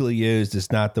it's usually used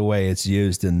is not the way it's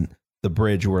used in the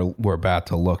bridge we're about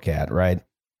to look at, right?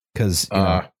 Because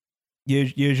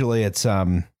usually it's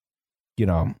I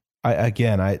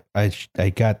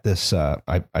got this.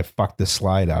 I fucked this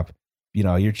slide up.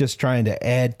 You're just trying to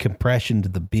add compression to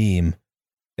the beam,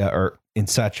 or in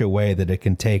such a way that it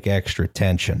can take extra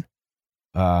tension.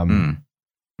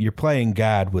 You're playing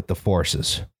God with the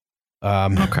forces.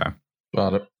 Okay,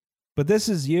 got it. But this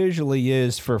is usually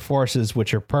used for forces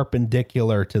which are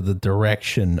perpendicular to the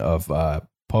direction of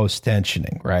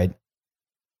post-tensioning, right?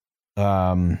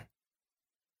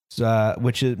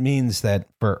 Which it means that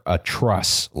for a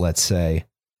truss, let's say,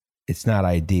 it's not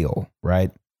ideal,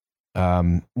 right?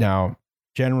 Now,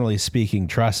 generally speaking,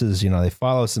 trusses, they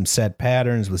follow some set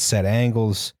patterns with set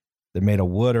angles. They're made of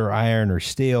wood or iron or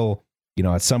steel.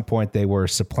 At some point they were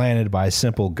supplanted by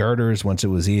simple girders once it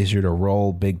was easier to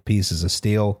roll big pieces of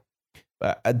steel.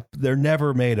 They're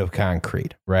never made of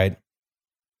concrete, right?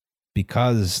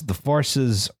 Because the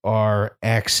forces are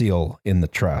axial in the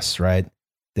truss, right?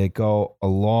 They go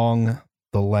along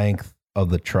the length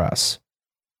of the truss.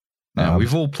 Now,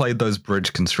 we've all played those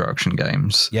bridge construction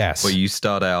games. Yes. Where you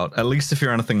start out, at least if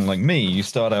you're anything like me, you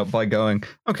start out by going,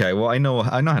 okay, well, I know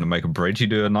how to make a bridge. You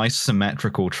do a nice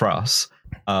symmetrical truss,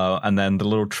 and then the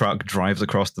little truck drives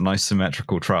across the nice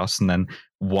symmetrical truss, and then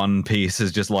one piece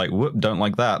is just like, whoop, don't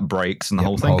like that, breaks, and the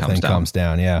whole thing comes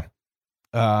down. Yeah.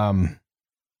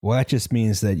 Well, that just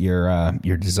means that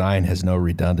your design has no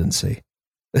redundancy.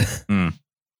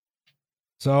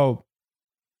 So,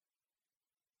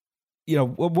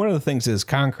 one of the things is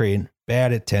concrete,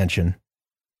 bad at tension,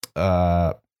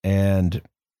 and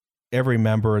every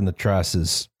member in the truss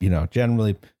is,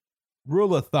 generally,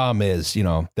 rule of thumb is,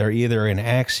 they're either in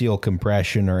axial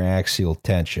compression or axial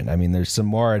tension. I mean, there's some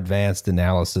more advanced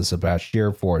analysis about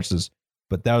shear forces,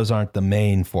 but those aren't the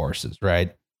main forces,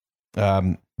 right?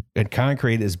 And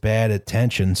concrete is bad at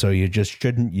tension, so you just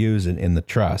shouldn't use it in the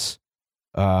truss.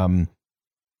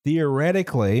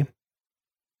 Theoretically,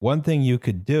 one thing you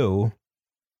could do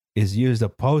is use a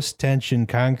post-tension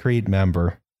concrete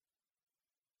member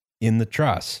in the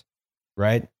truss,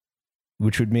 right?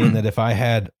 Which would mean that if I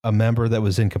had a member that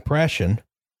was in compression,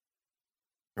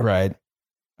 right,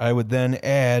 I would then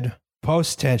add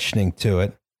post-tensioning to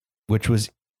it, which was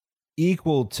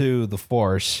equal to the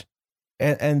force,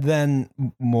 and then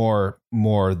more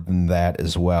than that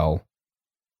as well,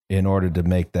 in order to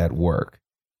make that work,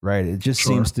 right? It just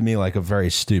seems to me like a very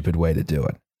stupid way to do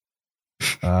it.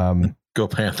 Go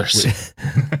Panthers.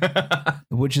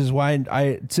 Which is why,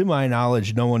 to my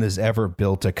knowledge, no one has ever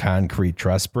built a concrete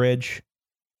truss bridge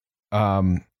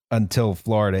until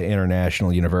Florida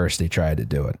International University tried to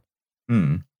do it.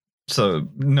 So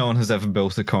no one has ever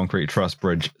built a concrete truss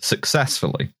bridge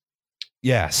successfully.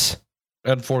 Yes.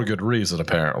 And for good reason,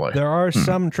 apparently. There are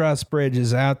some truss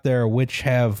bridges out there which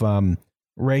have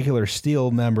regular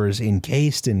steel members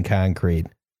encased in concrete,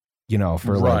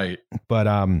 for right.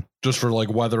 But just for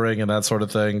like weathering and that sort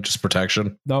of thing, just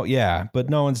protection. No, yeah, but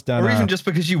no one's done. Or even just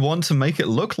because you want to make it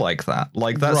look like that.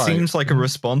 Like that seems like a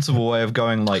responsible way of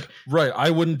going. Like, right, I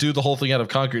wouldn't do the whole thing out of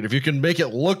concrete. If you can make it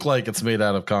look like it's made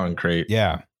out of concrete,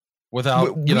 yeah,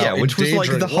 without which was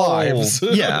like the lives. whole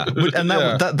and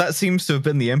that seems to have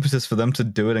been the impetus for them to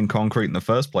do it in concrete in the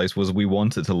first place. Was we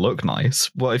want it to look nice.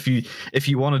 Well, if you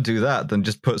want to do that, then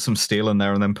just put some steel in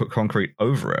there and then put concrete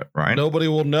over it, right? Nobody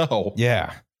will know.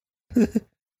 Yeah.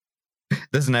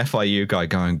 There's an FIU guy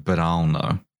going, but I'll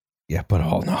know. Yeah, but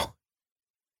I'll know.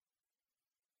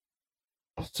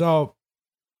 So,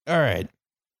 all right.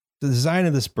 The design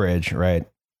of this bridge, right,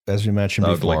 as we mentioned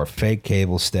before, fake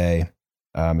cable stay.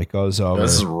 It goes over.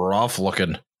 This is rough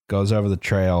looking. Goes over the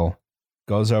trail,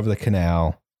 goes over the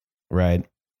canal, right?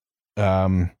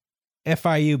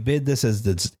 FIU bid this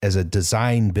as a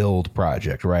design build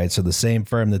project, right? So the same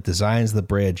firm that designs the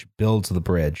bridge builds the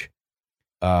bridge,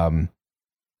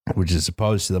 which is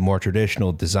opposed to the more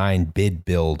traditional design bid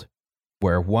build,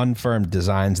 where one firm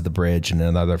designs the bridge and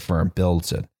another firm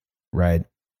builds it, right?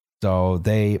 So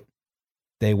they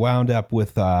wound up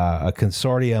with a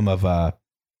consortium of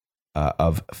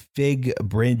of Fig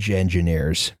Bridge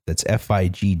Engineers. That's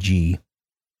FIGG.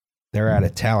 They're out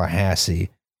of Tallahassee,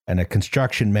 and a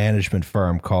construction management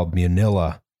firm called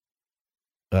Munilla.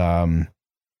 And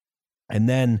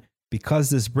then, because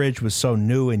this bridge was so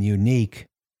new and unique,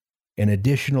 an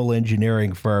additional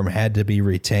engineering firm had to be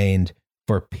retained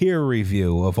for peer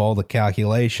review of all the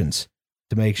calculations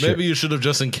to make sure. Maybe you should have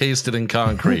just encased it in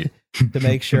concrete. To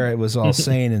make sure it was all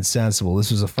sane and sensible.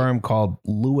 This was a firm called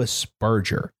Lewis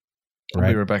Berger. I'll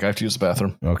be right back. I have to use the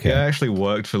bathroom. Okay. Yeah, I actually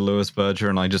worked for Lewis Berger,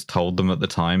 and I just told them at the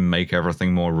time, make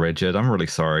everything more rigid. I'm really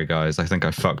sorry, guys. I think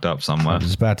I fucked up I somewhere.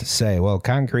 was about to say, well,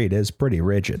 concrete is pretty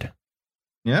rigid.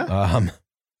 Yeah,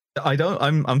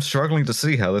 I'm struggling to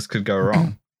see how this could go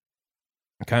wrong.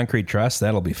 Concrete truss,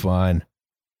 that'll be fine.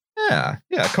 Yeah.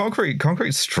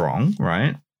 Concrete's strong,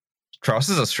 right?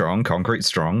 Trusses are strong, concrete's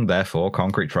strong, therefore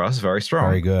concrete truss very strong.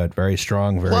 Very good, very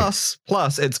strong. Very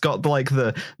Plus, it's got like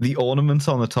the ornaments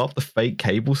on the top, the fake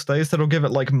cable stays that'll give it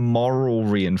like moral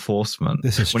reinforcement.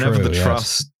 This is whenever true, the yes.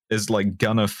 truss is like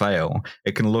gonna fail,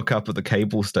 it can look up at the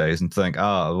cable stays and think,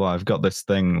 well, I've got this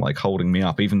thing like holding me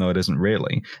up, even though it isn't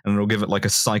really, and it'll give it like a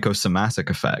psychosomatic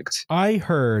effect. I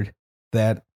heard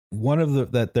that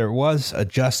that there was a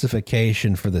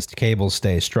justification for this cable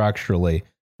stay structurally,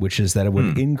 which is that it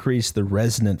would increase the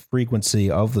resonant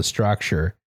frequency of the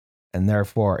structure, and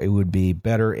therefore it would be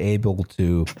better able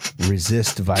to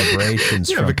resist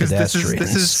vibrations from because pedestrians.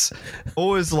 This is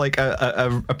always like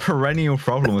a perennial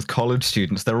problem with college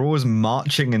students. They're always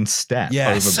marching in step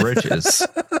over bridges.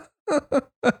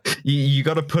 You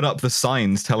got to put up the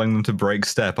signs telling them to break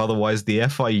step. Otherwise, the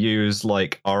FIU's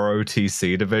like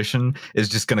ROTC division is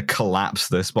just going to collapse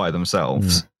this by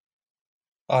themselves.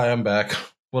 I am back.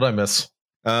 What'd I miss?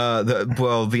 The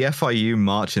FIU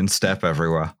march in step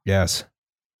everywhere. Yes.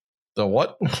 The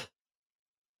what?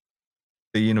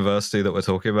 The university that we're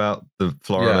talking about, the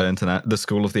Florida the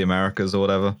School of the Americas or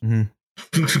whatever.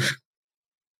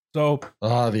 So,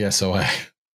 the SOA.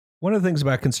 One of the things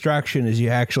about construction is you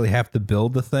actually have to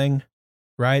build the thing,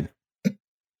 right?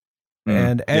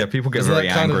 And people get very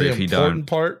angry if you don't.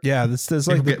 Part? Yeah, there's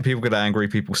like people get angry.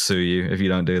 People sue you if you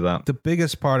don't do that. The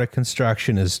biggest part of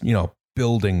construction is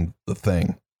building the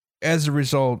thing. As a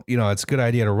result, it's a good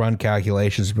idea to run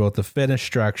calculations for both the finished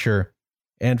structure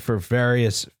and for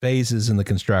various phases in the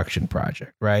construction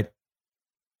project, right?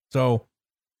 So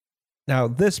now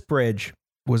this bridge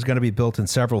was going to be built in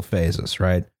several phases,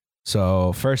 right?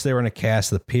 So first they were going to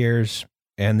cast the piers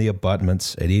and the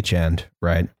abutments at each end,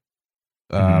 right?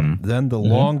 Then the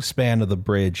long span of the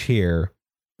bridge here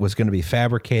was going to be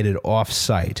fabricated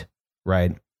off-site,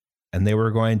 right? And they were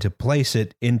going to place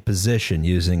it in position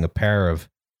using a pair of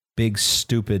big,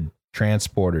 stupid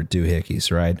transporter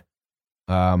doohickeys, right?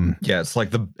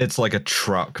 It's like a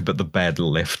truck, but the bed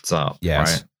lifts up.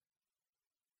 Yes.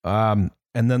 Right?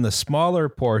 And then the smaller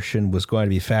portion was going to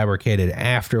be fabricated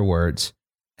afterwards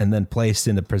and then placed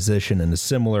into position in a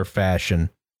similar fashion.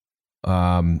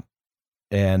 This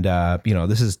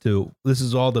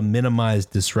is all to minimize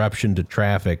disruption to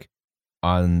traffic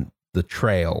on the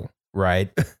trail,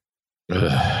 right?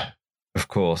 Of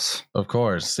course.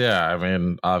 Yeah. I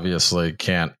mean, obviously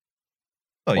can't.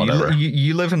 Oh,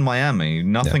 you live in Miami.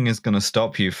 Nothing is going to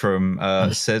stop you from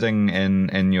sitting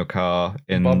in your car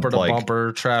in bumper to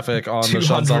bumper traffic on the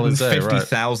Champs-Élysées,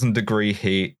 250,000 degree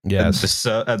heat. Yes,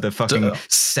 at the fucking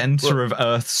center of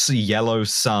Earth's yellow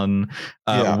sun,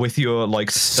 with your like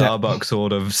Starbucks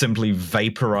order simply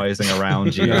vaporizing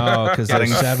around you. No, because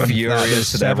getting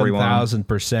furious at everyone.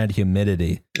 7,000%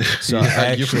 humidity. So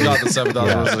you forgot the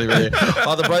 7,000% humidity.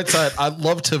 On the bright side, I'd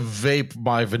love to vape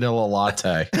my vanilla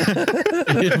latte.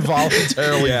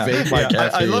 Involuntarily vape my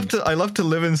caffeine. I love to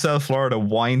live in South Florida,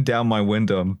 wind down my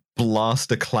window and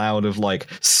blast a cloud of like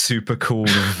super cool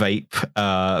vaped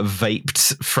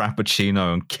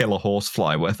frappuccino and kill a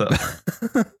horsefly with it.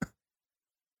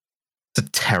 It's a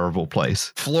terrible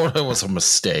place. Florida was a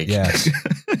mistake. Yes.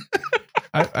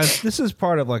 This is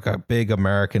part of like a big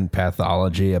American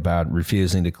pathology about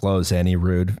refusing to close any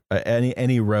road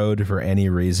for any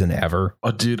reason ever.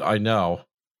 Oh, dude, I know.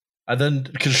 And then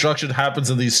construction happens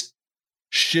in these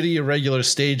shitty, irregular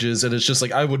stages, and it's just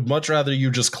like, I would much rather you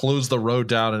just close the road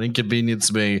down and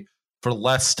inconvenience me for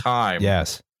less time.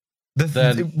 Yes. This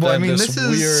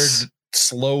weird,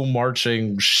 slow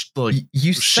marching.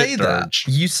 You say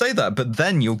that, but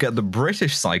then you'll get the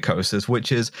British psychosis,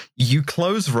 which is you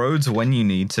close roads when you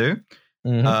need to.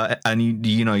 And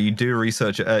you do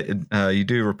research, you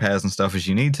do repairs and stuff as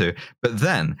you need to, but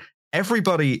then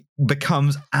everybody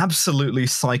becomes absolutely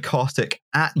psychotic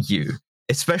at you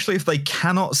especially if they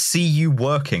cannot see you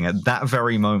working at that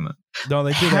very moment. No,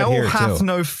 they do that Hell here hath too.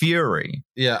 no fury.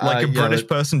 Yeah, Like a British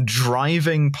person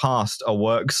driving past a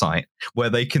work site where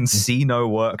they can see no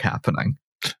work happening.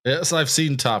 Yes, I've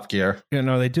seen Top Gear. You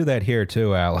know, they do that here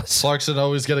too, Alice. Clarkson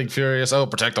always getting furious. Oh,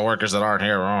 protect the workers that aren't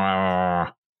here.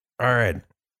 All right.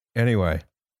 Anyway.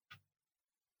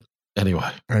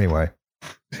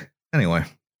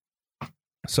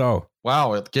 So,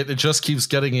 Wow, it just keeps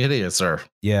getting hideouser.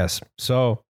 yes.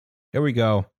 So, here we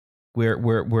go.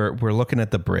 We're looking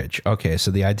at the bridge. Okay,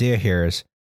 so the idea here is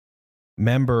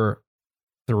member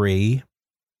 3,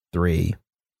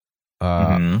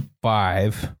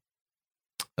 5,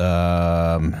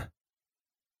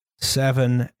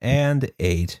 7 and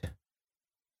 8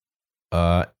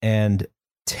 and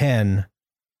 10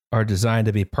 are designed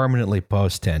to be permanently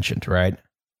post-tensioned, right?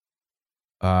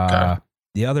 Okay.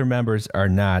 The other members are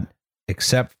not,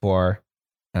 except for,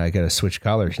 I got to switch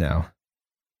colors now.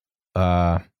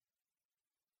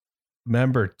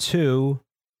 Member 2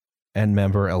 and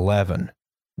member 11,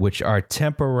 which are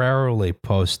temporarily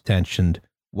post-tensioned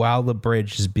while the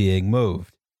bridge is being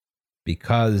moved,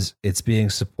 because it's being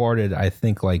supported, I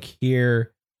think, like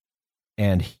here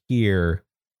and here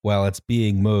while it's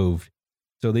being moved.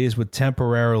 So these would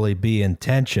temporarily be in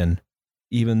tension,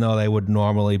 even though they would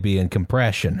normally be in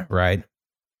compression, right?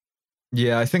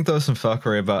 Yeah, I think there was some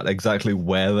fuckery about exactly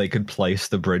where they could place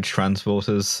the bridge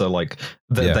transporters. So, like,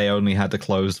 they only had to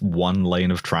close one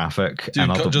lane of traffic. Dude,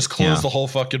 and just close the whole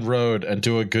fucking road and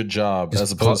do a good job, Just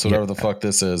as opposed to whatever the yeah. fuck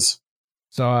this is.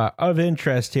 So of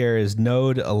interest here is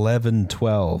node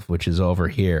 1112, which is over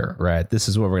here, right? This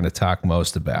is what we're going to talk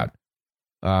most about.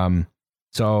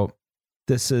 So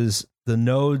this is, the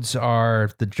nodes are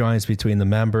the joints between the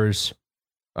members.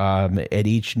 At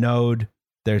each node,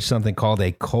 there's something called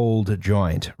a cold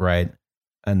joint, right?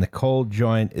 And the cold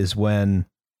joint is when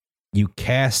you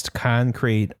cast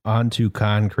concrete onto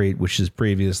concrete, which has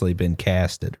previously been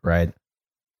casted, right?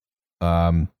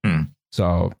 So,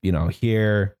 you know,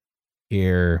 here,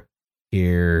 so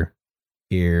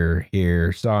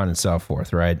on and so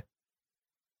forth, right?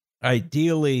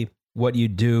 Ideally, what you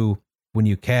do when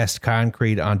you cast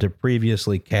concrete onto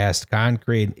previously cast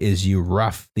concrete is you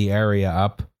rough the area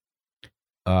up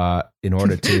in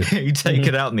order to you take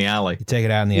it out in the alley. you take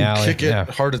it out in the alley. Kick it,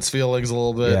 hurt its feelings a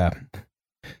little bit. Yeah.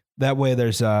 That way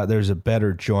there's a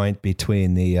better joint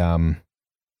between the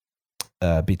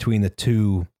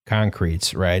two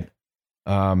concretes, right?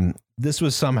 This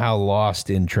was somehow lost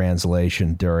in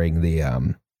translation during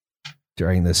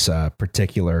this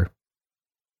particular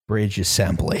bridge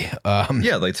assembly.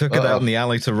 Yeah, they took it out in the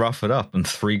alley to rough it up, and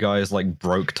 3 guys like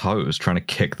broke toes trying to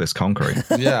kick this concrete.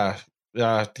 Yeah.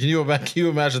 Can you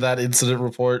imagine that incident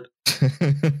report?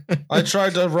 I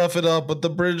tried to rough it up, but the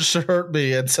bridge hurt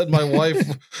me and said my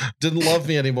wife didn't love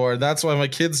me anymore, and that's why my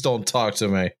kids don't talk to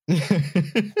me.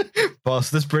 Boss,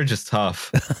 this bridge is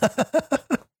tough.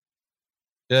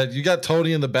 Yeah, you got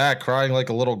Tony in the back crying like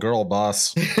a little girl,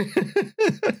 boss.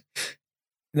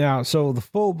 Now, so the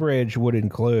full bridge would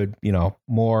include, you know,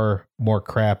 more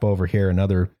crap over here.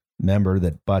 Another member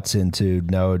that butts into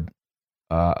node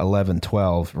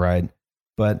 1112, right?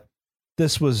 But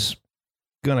this was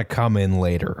gonna come in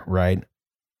later, right?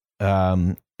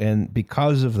 And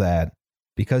because of that,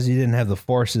 because you didn't have the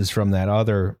forces from that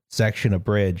other section of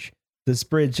bridge, this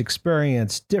bridge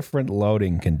experienced different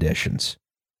loading conditions,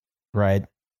 right?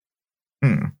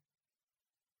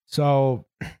 So,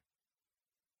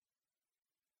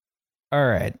 all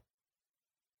right.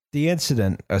 The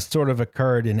incident sort of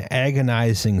occurred in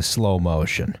agonizing slow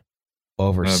motion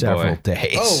over several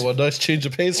days. Oh, a nice change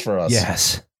of pace for us.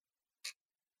 Yes.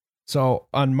 So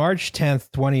on March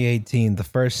 10th, 2018, the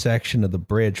first section of the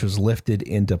bridge was lifted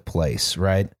into place,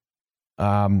 right?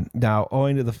 Now,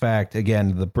 owing to the fact,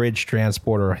 again, the bridge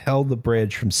transporter held the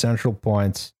bridge from central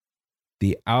points,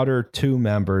 the outer 2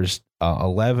 members,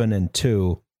 11 and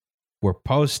 2, were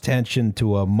post-tension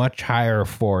to a much higher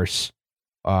force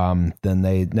than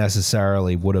they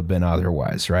necessarily would have been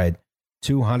otherwise, right?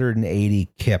 280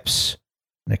 kips.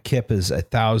 And a kip is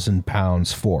 1,000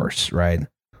 pounds force, right?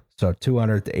 So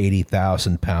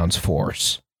 280,000 pounds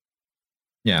force.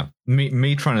 Yeah,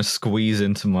 me trying to squeeze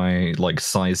into my like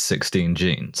size 16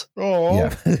 jeans. Oh,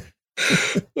 Yeah.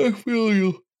 I feel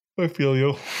you.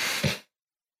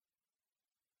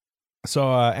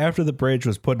 So after the bridge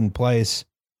was put in place,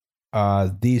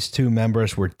 these 2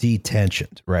 members were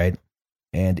detensioned, right?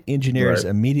 And engineers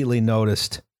immediately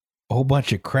noticed a whole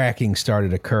bunch of cracking started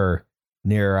to occur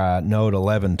near node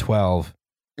 1112.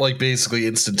 Like basically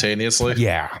instantaneously.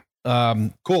 Yeah.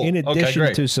 Cool. In addition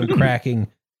great. to some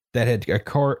cracking that had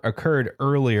occurred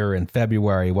earlier in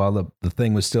February while the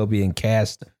thing was still being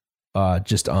cast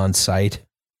just on site.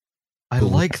 I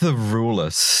like the ruler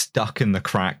stuck in the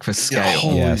crack for scale.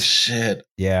 Holy shit.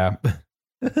 Yeah.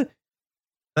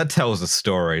 That tells a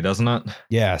story, doesn't it?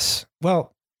 Yes.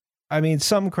 Well, I mean,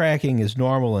 some cracking is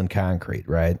normal in concrete,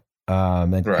 right?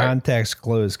 And context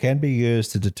clues can be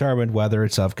used to determine whether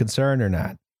it's of concern or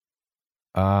not.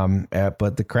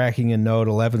 But the cracking in node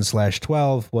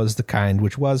 11/12 was the kind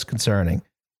which was concerning.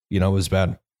 You know, it was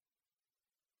about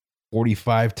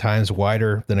 45 times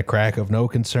wider than a crack of no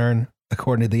concern,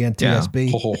 according to the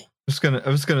NTSB. Yeah. I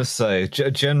was gonna say,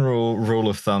 general rule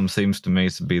of thumb seems to me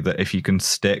to be that if you can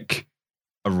stick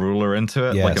a ruler into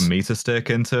it, like a meter stick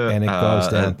into it, and it goes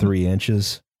down 3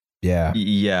 inches. Yeah,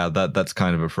 that's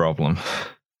kind of a problem,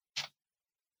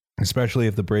 especially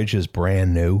if the bridge is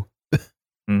brand new.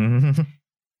 Mm-hmm.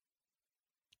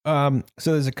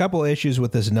 So there's a couple issues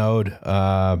with this node.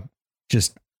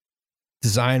 Just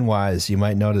design wise, you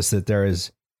might notice that there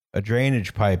is a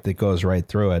drainage pipe that goes right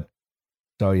through it.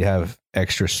 So you have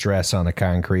extra stress on the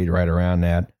concrete right around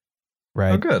that.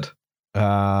 Right. Oh, good.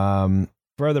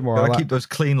 Furthermore, gotta keep those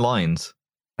clean lines.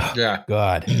 Yeah.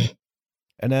 God.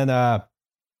 And then a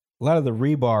lot of the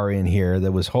rebar in here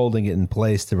that was holding it in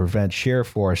place to prevent shear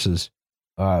forces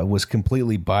was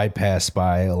completely bypassed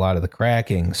by a lot of the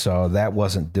cracking, so that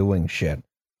wasn't doing shit.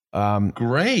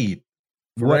 Great.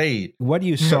 What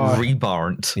you saw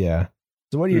rebar. Yeah.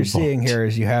 So what you're seeing here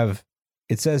is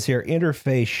it says here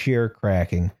interface shear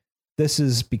cracking. This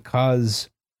is because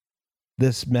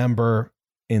this member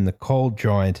in the cold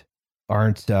joint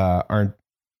aren't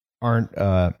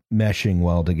meshing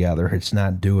well together. It's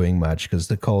not doing much because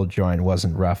the cold joint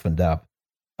wasn't roughened up.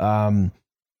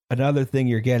 Another thing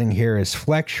you're getting here is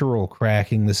flexural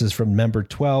cracking. This is from member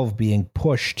 12 being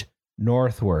pushed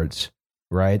northwards,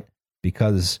 right?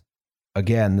 Because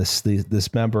again,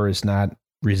 this member is not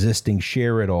resisting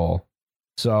shear at all.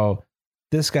 So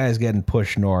this guy's getting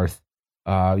pushed north.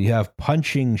 You have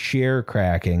punching shear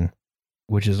cracking,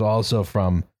 which is also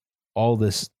from all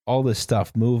this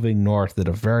stuff moving north at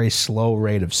a very slow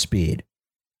rate of speed,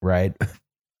 right?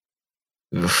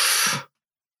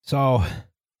 So,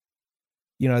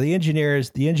 you know, the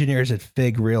engineers at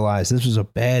FIG realized this was a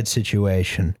bad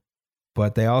situation,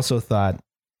 but they also thought,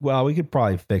 well, we could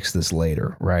probably fix this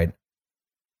later, right?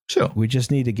 Sure. We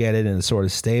just need to get it in a sort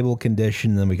of stable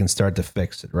condition, then we can start to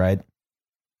fix it, right?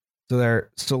 So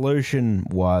their solution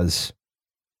was,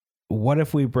 what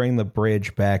if we bring the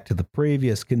bridge back to the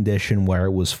previous condition where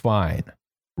it was fine,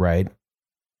 right?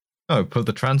 Oh, put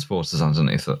the transporters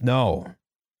underneath it. No,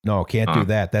 can't do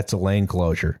that. That's a lane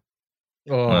closure.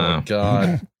 Oh,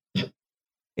 God.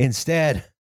 Instead,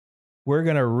 we're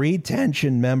going to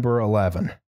retension member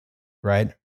 11,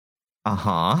 right?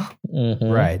 Uh-huh. Mm-hmm.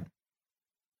 Right.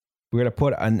 We're going to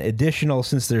put an additional,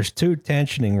 since there's 2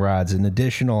 tensioning rods, an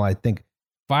additional, I think,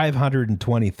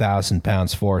 520,000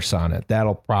 pounds force on it.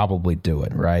 That'll probably do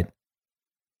it, right?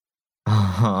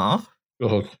 Uh-huh.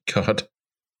 Oh, God.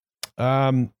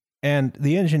 And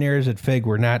the engineers at FIG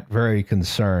were not very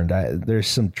concerned. There's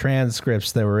some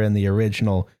transcripts that were in the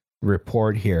original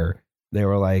report here. They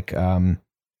were like,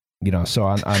 so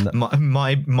on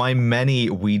my many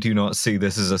 "we do not see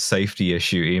this as a safety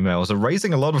issue" emails are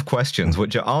raising a lot of questions,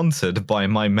 which are answered by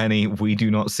my many "we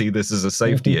do not see this as a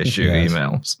safety issue" yes.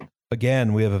 emails.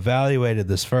 Again, we have evaluated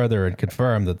this further and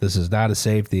confirmed that this is not a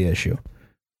safety issue.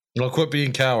 Well, quit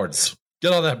being cowards.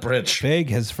 Get on that bridge.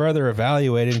 FIG has further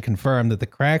evaluated and confirmed that the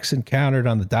cracks encountered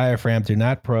on the diaphragm do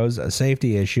not pose a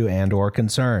safety issue and or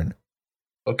concern.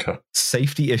 Okay.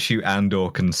 Safety issue and or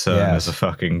concern is a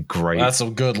fucking great... That's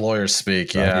some good lawyer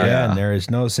speak, yeah. Again, there is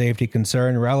no safety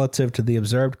concern relative to the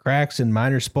observed cracks and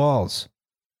minor spalls.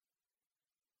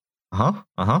 If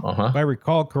I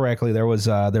recall correctly, there was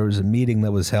a meeting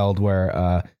that was held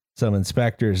where some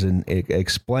inspectors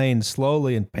explained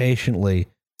slowly and patiently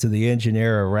to the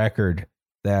engineer of record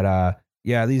that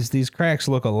these cracks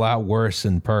look a lot worse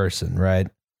in person, right?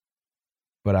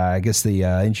 But I guess the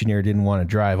engineer didn't want to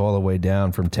drive all the way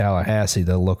down from Tallahassee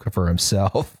to look for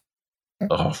himself.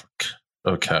 Oh,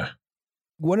 okay.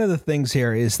 One of the things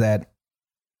here is that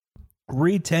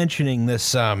retensioning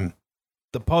this the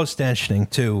post tensioning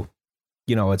to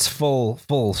its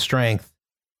full strength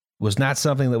was not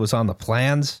something that was on the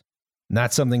plans,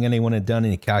 not something anyone had done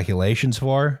any calculations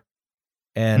for.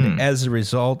 And as a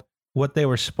result, what they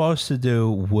were supposed to do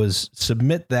was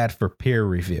submit that for peer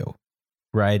review,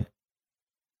 right?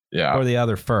 Yeah. Or the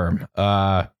other firm.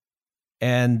 But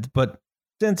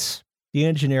since the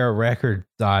engineer of record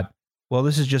thought, well,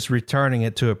 this is just returning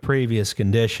it to a previous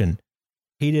condition,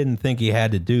 he didn't think he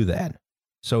had to do that.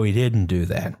 So he didn't do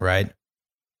that, right?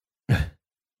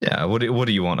 Yeah, what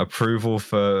do you want? Approval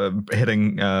for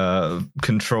hitting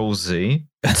Control Z?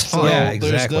 So Yeah, there's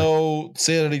exactly. no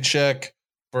sanity check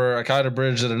for a kind of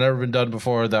bridge that had never been done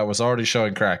before that was already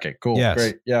showing cracking. Cool. Yes.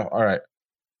 Great. Yeah. All right.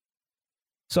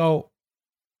 So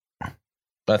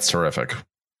That's terrific.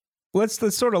 let's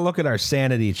sort of look at our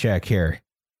sanity check here.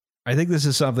 I think this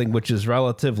is something which is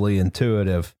relatively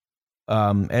intuitive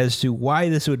as to why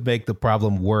this would make the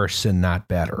problem worse and not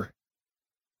better.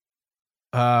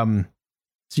 So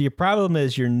your problem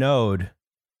is your node,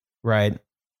 right,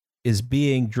 is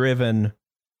being driven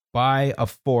by a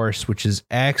force which is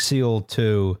axial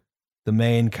to the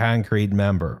main concrete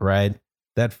member, right?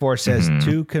 That force has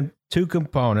two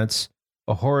components,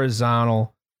 a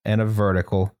horizontal and a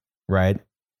vertical, right?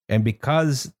 And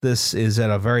because this is at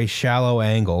a very shallow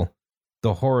angle,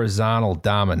 the horizontal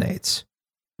dominates,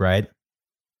 right?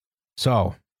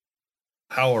 So,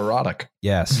 How erotic.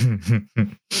 yes.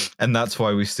 And that's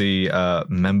why we see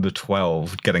member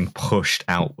 12 getting pushed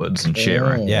outwards and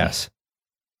cheering. Yes.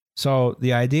 So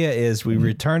the idea is we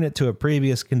return it to a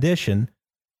previous condition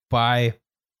by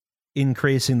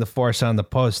increasing the force on the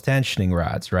post-tensioning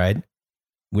rods, right?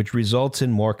 Which results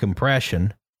in more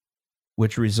compression,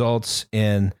 which results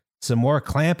in some more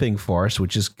clamping force,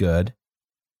 which is good,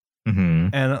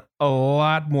 and a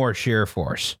lot more shear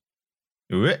force.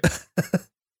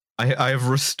 I have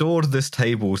restored this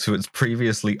table to its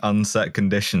previously unset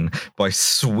condition by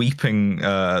sweeping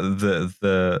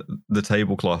the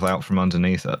tablecloth out from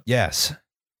underneath it. Yes.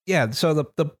 Yeah, so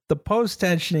the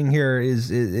post-tensioning here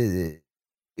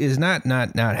is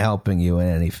not helping you in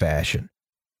any fashion.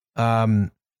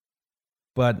 But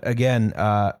again,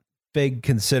 Fig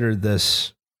considered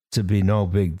this to be no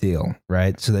big deal,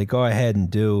 right? So they go ahead and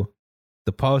do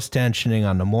the post-tensioning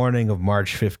on the morning of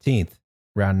March 15th,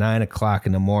 around 9 o'clock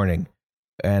in the morning.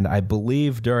 And I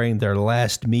believe during their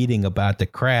last meeting about the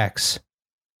cracks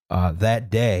that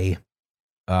day,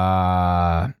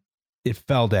 it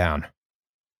fell down.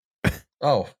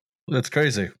 Oh, that's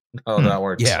crazy how that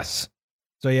works. Yes.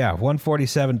 So yeah,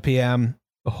 1:47 p.m.,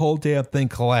 the whole damn thing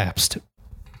collapsed.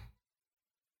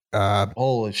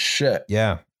 Holy shit.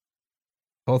 Yeah.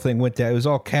 Whole thing went down. It was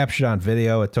all captured on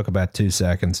video. It took about 2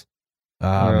 seconds.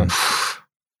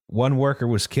 One worker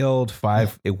was killed.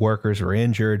 5 workers were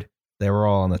injured. They were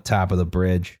all on the top of the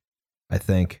bridge, I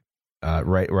think,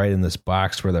 right in this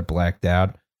box where they're blacked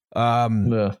out.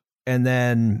 Yeah. And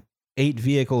then 8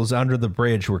 vehicles under the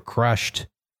bridge were crushed,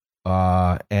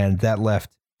 and that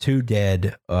left 2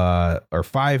 dead, or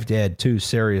 5 dead, 2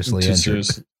 seriously injured.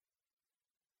 Serious.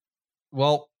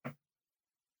 Well,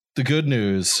 the good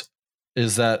news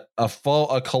is that a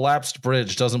collapsed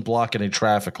bridge doesn't block any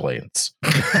traffic lanes.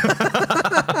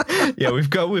 Yeah, we've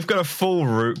got a full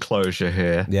route closure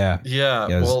here. Yeah. Yeah,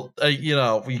 Yes. well,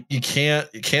 you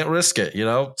can't risk it. You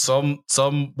know, some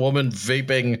woman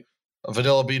vaping a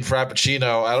vanilla bean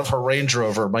frappuccino out of her Range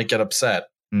Rover might get upset.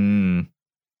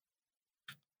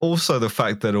 Also, the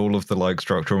fact that all of the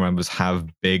structural members have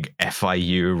big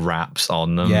FIU wraps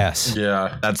on them. Yes.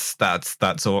 Yeah, That's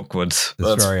awkward. It's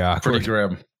That's very awkward. pretty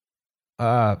grim.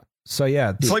 So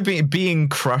yeah, It's like being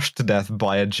crushed to death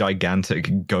by a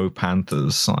gigantic Go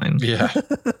Panthers sign. Yeah,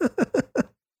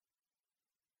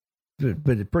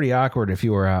 but pretty awkward if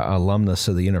you were an alumnus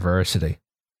of the university.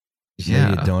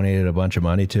 Maybe you donated a bunch of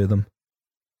money to them,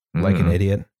 like an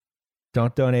idiot.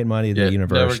 Don't donate money to the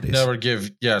universities. Never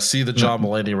give. Yeah, see the John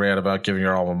Mulaney rant about giving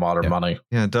your alma mater money.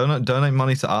 Yeah, donate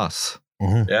money to us.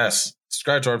 Mhm. Yes,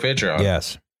 subscribe to our Patreon.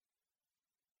 Yes.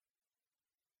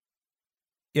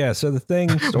 Yeah, so the thing...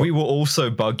 We will also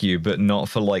bug you, but not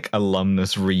for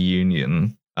alumnus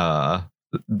reunion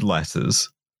letters.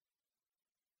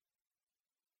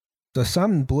 So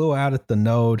something blew out at the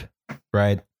node,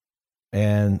 right?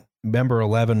 And member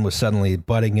 11 was suddenly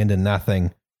butting into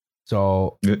nothing.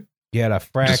 So you had a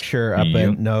fracture up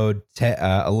at node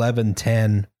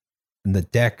 1110, and the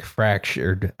deck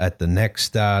fractured at the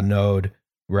next node,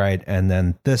 right? And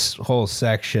then this whole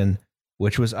section,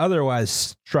 which was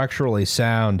otherwise structurally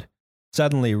sound,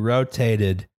 suddenly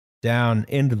rotated down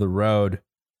into the road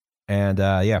and,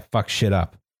 fuck shit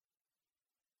up.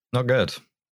 Not good.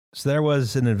 So there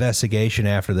was an investigation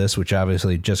after this, which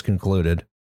obviously just concluded.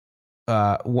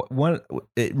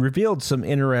 It revealed some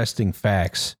interesting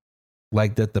facts,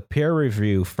 like that the peer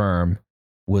review firm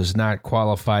was not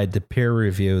qualified to peer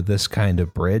review this kind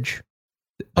of bridge.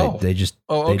 They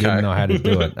didn't know how to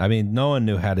do it. I mean, no one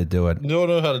knew how to do it. No one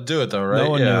knew how to do it, though, right? No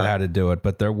one knew how to do it,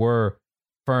 but there were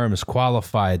firms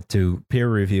qualified to peer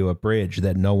review a bridge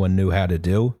that no one knew how to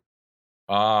do.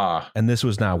 Ah, And this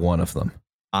was not one of them.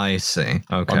 I see.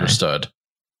 Okay. understood.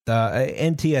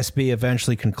 NTSB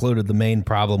eventually concluded the main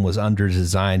problem was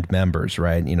under-designed members,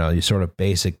 right? You know, you sort of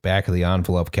basic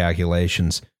back-of-the-envelope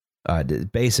calculations.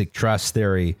 Basic truss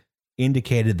theory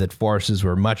indicated that forces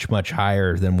were much, much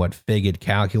higher than what FIG had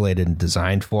calculated and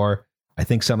designed for. I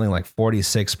think something like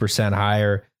 46%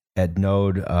 higher at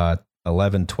node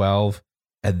 1112,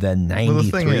 and then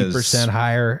 93%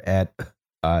 higher at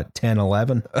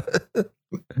 1011.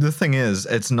 The thing is,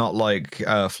 it's not like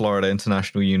Florida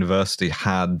International University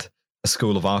had a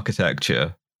school of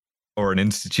architecture or an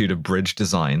institute of bridge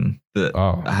design that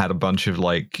had a bunch of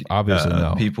like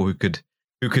people who could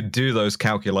do those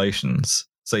calculations.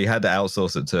 So you had to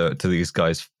outsource it to these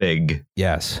guys. FIG.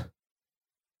 Yes,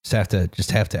 have to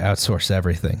outsource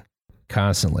everything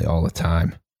constantly, all the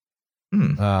time.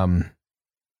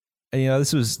 And, you know,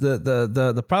 this was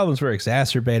the problems were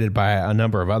exacerbated by a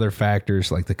number of other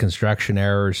factors, like the construction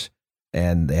errors,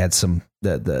 and they had some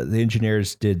the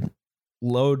engineers did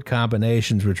load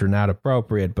combinations which were not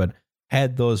appropriate, but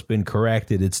had those been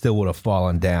corrected, it still would have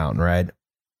fallen down, right?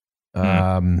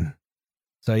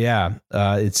 So yeah,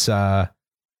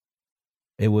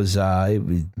 it was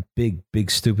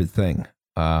big stupid thing.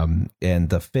 And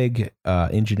the FIG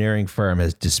engineering firm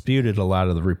has disputed a lot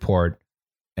of the report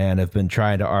and have been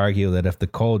trying to argue that if the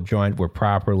cold joint were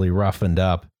properly roughened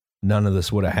up, none of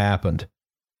this would have happened.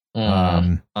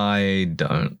 I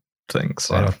don't think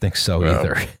so. I don't think so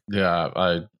either.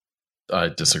 Yeah, I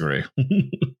disagree.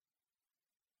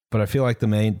 But I feel like the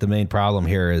main problem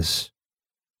here is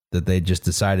that they just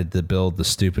decided to build the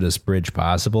stupidest bridge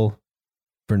possible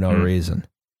for no reason.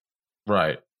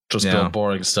 Right. Just build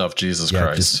boring stuff, Jesus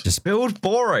Christ. Just build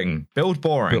boring. Build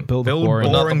boring. Build boring.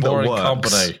 Not the boring that works.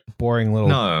 company. Boring little...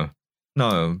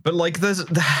 No. But like,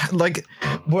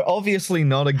 we're obviously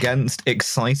not against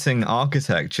exciting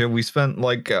architecture. We spent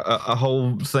like a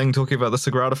whole thing talking about the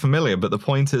Sagrada Familia, but the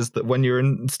point is that when you're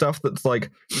in stuff that's like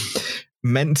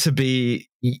meant to be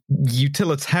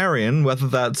utilitarian, whether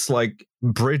that's like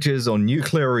bridges or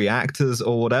nuclear reactors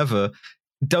or whatever,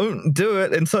 don't do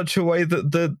it in such a way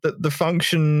that the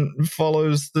function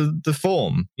follows the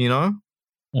form, you know?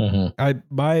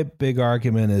 My big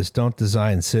argument is don't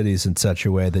design cities in such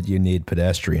a way that you need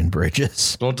pedestrian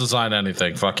bridges. Don't design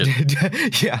anything. Fuck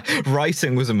it. Yeah,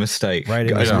 writing was a mistake.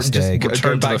 Writing was a mistake.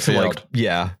 Return to the field.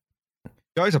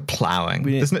 Guys are plowing.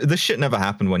 This shit never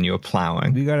happened when you were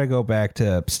plowing. We got to go back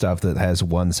to stuff that has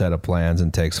one set of plans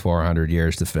and takes 400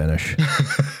 years to finish.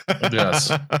 Yes.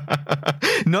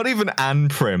 Not even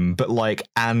Anprim, but like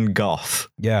Angoth.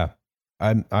 Yeah,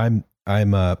 I'm a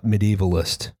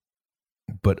medievalist,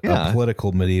 but a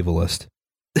political medievalist.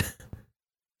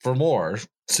 For more,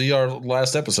 see our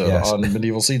last episode on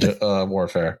medieval siege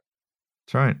warfare.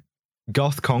 That's right.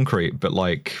 Goth concrete, but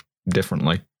like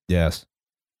differently. Yes.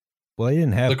 Well, they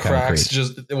didn't have the cracks. concrete.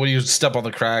 Just when you step on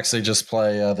the cracks, they just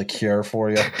play The Cure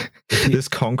for you. This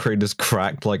concrete is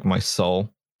cracked like my soul.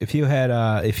 If you had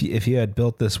if you had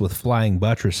built this with flying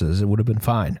buttresses, it would have been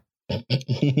fine.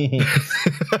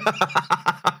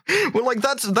 Well, like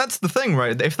that's the thing,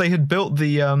 right? If they had built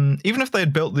the even if they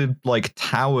had built the like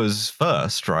towers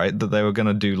first, right, that they were going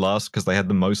to do last because they had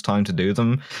the most time to do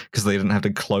them because they didn't have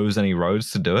to close any roads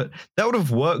to do it, that would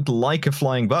have worked like a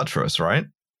flying buttress, right?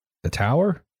 The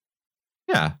tower?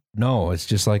 Yeah. No, it's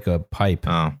just like a pipe.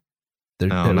 Oh.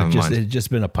 It's just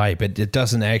been a pipe. It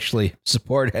doesn't actually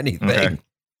support anything.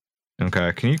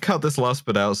 Okay. Can you cut this last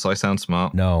bit out so I sound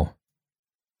smart? No.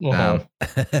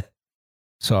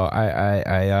 So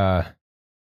I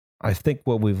think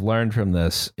what we've learned from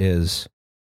this is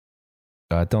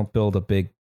don't build a big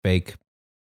fake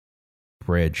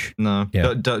bridge. No,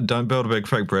 don't build a big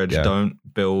fake bridge. Yeah. Don't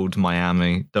build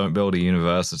Miami. Don't build a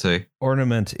university.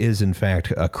 Ornament is in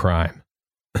fact a crime.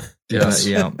 Yes.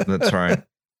 Yeah, that's right.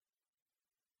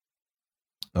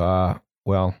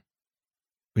 Well,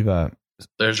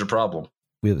 there's your problem.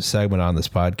 We have a segment on this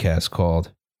podcast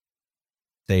called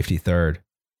Safety Third.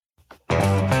 Shake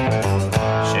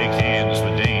hands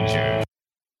with danger.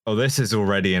 Oh, this is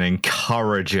already an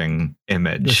encouraging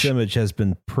image. This image has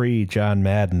been pre-John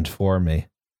Madden for me.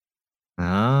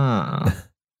 Ah.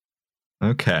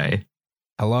 Okay.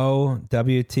 Hello,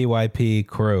 WTYP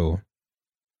crew.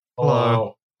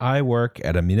 Hello. I work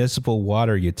at a municipal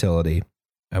water utility.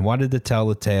 I wanted to tell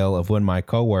the tale of when my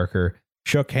coworker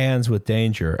shook hands with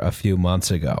danger a few months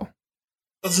ago.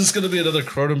 Is this going to be another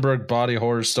Cronenberg body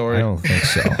horror story? I don't think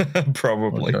so.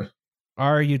 Probably. Okay.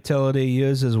 Our utility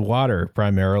uses water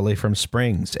primarily from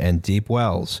springs and deep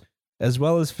wells, as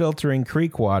well as filtering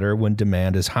creek water when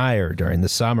demand is higher during the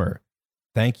summer.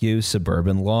 Thank you,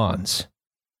 Suburban Lawns.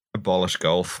 Abolish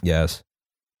golf. Yes.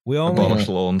 Abolish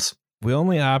lawns. We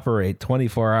only operate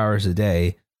 24 hours a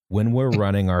day, when we're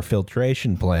running our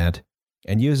filtration plant,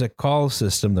 and use a call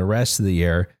system the rest of the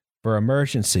year for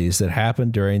emergencies that happen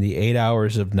during the 8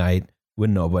 hours of night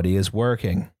when nobody is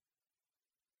working.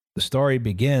 The story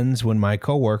begins when my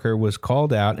coworker was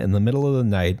called out in the middle of the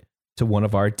night to one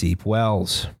of our deep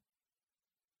wells.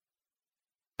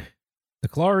 The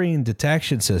chlorine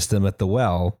detection system at the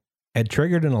well had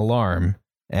triggered an alarm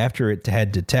after it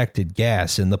had detected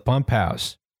gas in the pump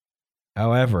house.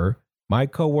 However, my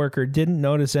coworker didn't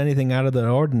notice anything out of the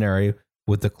ordinary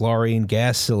with the chlorine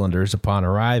gas cylinders upon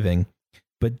arriving,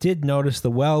 but did notice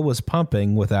the well was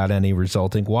pumping without any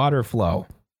resulting water flow.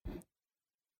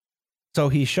 So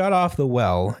he shut off the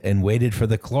well and waited for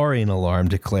the chlorine alarm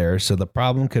to clear so the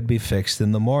problem could be fixed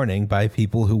in the morning by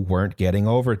people who weren't getting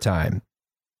overtime,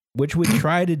 which we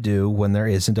try to do when there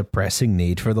isn't a pressing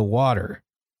need for the water.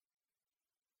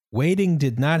 Waiting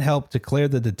did not help to clear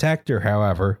the detector,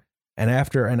 however, and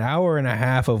after an hour and a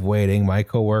half of waiting, my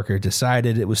coworker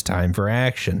decided it was time for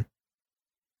action.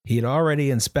 He had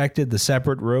already inspected the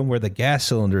separate room where the gas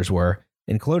cylinders were,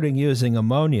 including using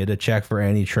ammonia to check for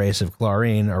any trace of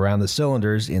chlorine around the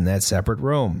cylinders in that separate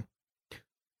room.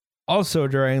 Also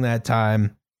during that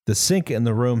time, the sink in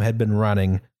the room had been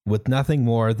running with nothing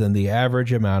more than the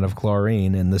average amount of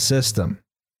chlorine in the system.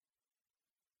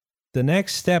 The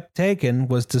next step taken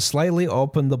was to slightly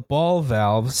open the ball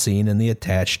valve seen in the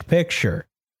attached picture.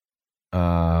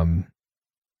 I'm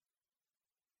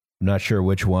not sure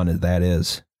which one that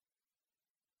is.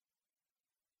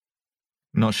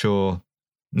 Not sure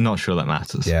that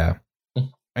matters. Yeah.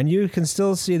 And you can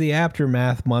still see the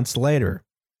aftermath months later.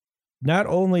 Not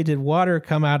only did water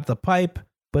come out the pipe,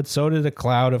 but so did a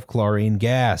cloud of chlorine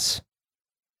gas.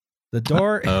 The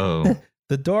door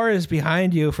the door is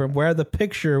behind you from where the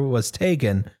picture was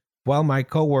taken, while my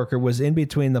coworker was in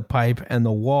between the pipe and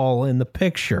the wall in the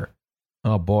picture.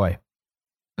 Oh boy.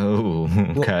 Oh,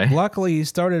 okay. Luckily, he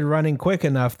started running quick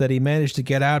enough that he managed to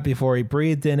get out before he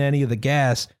breathed in any of the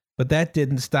gas, but that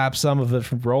didn't stop some of it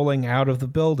from rolling out of the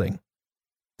building.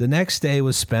 The next day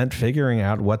was spent figuring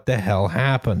out what the hell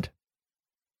happened.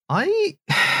 I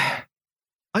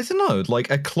don't know.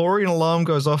 Like, a chlorine alarm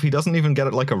goes off, he doesn't even get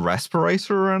it like a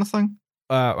respirator or anything?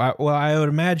 I would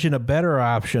imagine a better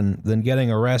option than getting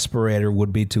a respirator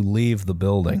would be to leave the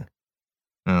building.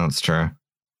 Oh, that's true.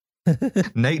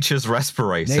 Nature's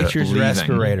respirator. Nature's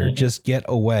respirator. Just get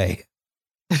away.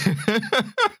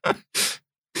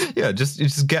 Yeah,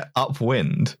 just get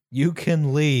upwind. You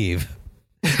can leave.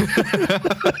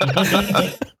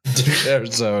 Air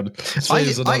zone.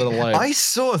 I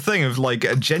saw a thing of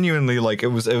like genuinely like it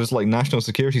was like national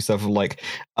security stuff of like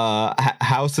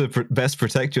how to best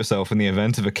protect yourself in the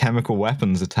event of a chemical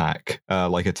weapons attack,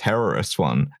 like a terrorist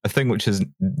one, a thing which has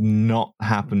not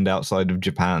happened outside of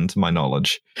Japan to my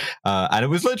knowledge, and it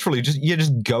was literally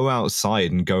just go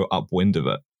outside and go upwind of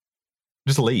it,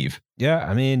 just leave. Yeah,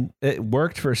 I mean it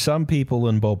worked for some people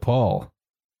in Bhopal.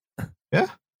 Yeah.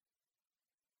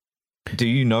 Do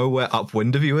you know where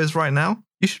upwind of you is right now?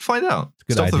 You should find out.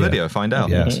 Stop the video, find out.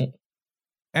 Yes.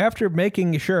 After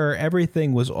making sure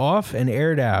everything was off and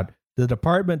aired out, the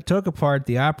department took apart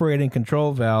the operating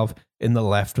control valve in the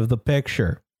left of the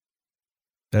picture.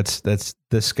 That's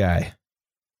this guy.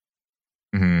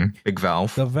 Mm-hmm. Big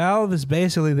valve. The valve is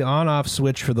basically the on-off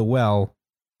switch for the well,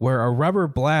 where a rubber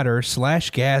bladder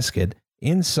 / gasket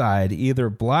inside either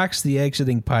blocks the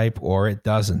exiting pipe or it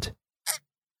doesn't.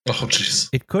 Oh, jeez.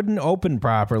 It couldn't open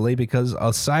properly because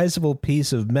a sizable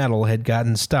piece of metal had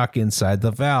gotten stuck inside the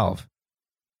valve.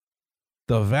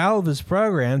 The valve is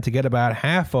programmed to get about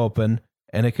half open,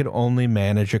 and it could only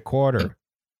manage a quarter.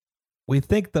 We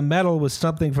think the metal was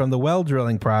something from the well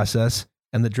drilling process,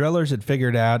 and the drillers had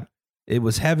figured out it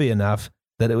was heavy enough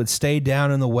that it would stay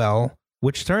down in the well,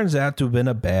 which turns out to have been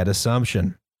a bad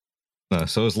assumption.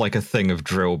 So it was like a thing of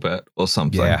drill bit or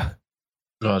something. Yeah.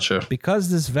 Gotcha. Because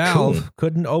this valve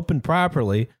couldn't open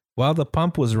properly while the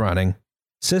pump was running,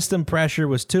 system pressure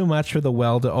was too much for the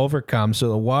well to overcome, so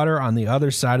the water on the other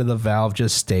side of the valve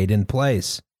just stayed in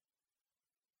place.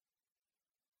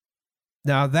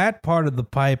 Now, that part of the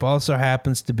pipe also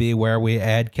happens to be where we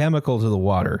add chemical to the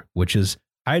water, which is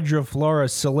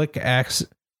hydrofluorosilicic acid.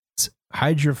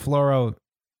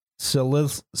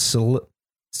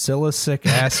 Hydrofluorosilicic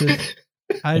acid.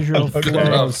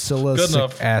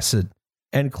 Hydrofluorosilicic acid.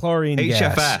 And chlorine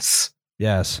HFS. gas.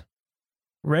 Yes.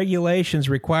 Regulations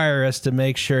require us to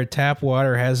make sure tap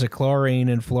water has a chlorine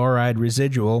and fluoride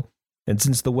residual, and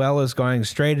since the well is going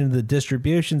straight into the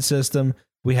distribution system,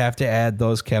 we have to add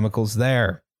those chemicals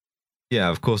there. Yeah,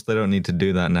 of course they don't need to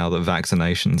do that now that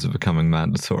vaccinations are becoming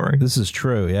mandatory. This is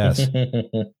true, yes.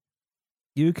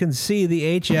 You can see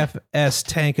the HFS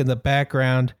tank in the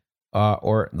background.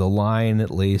 or the line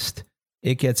at least.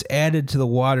 It gets added to the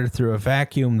water through a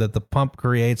vacuum that the pump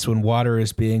creates when water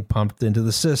is being pumped into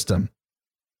the system.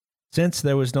 Since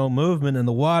there was no movement in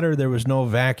the water, there was no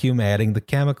vacuum adding the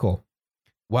chemical.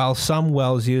 While some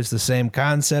wells use the same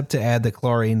concept to add the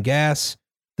chlorine gas,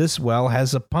 this well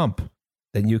has a pump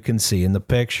that you can see in the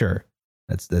picture.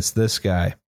 That's this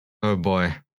guy. Oh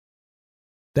boy.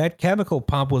 That chemical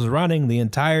pump was running the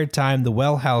entire time the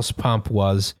well house pump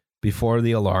was before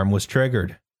the alarm was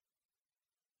triggered.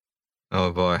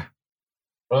 Oh boy.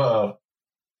 Uh-oh.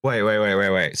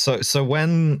 Wait. So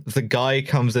when the guy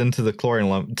comes into the chlorine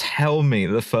lamp, tell me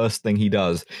the first thing he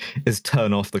does is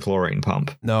turn off the chlorine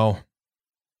pump. No.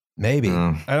 Maybe.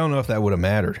 Oh. I don't know if that would have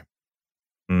mattered.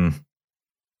 Hmm.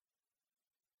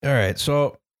 All right.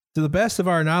 So, to the best of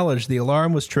our knowledge, the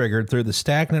alarm was triggered through the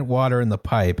stagnant water in the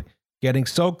pipe getting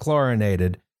so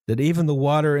chlorinated that even the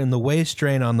water in the waste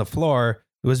drain on the floor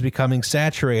was becoming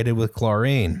saturated with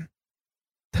chlorine.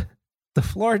 The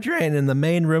floor drain in the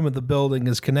main room of the building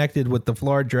is connected with the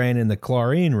floor drain in the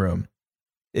chlorine room.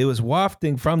 It was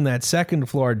wafting from that second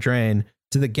floor drain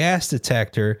to the gas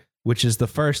detector, which is the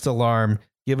first alarm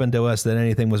given to us that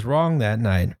anything was wrong that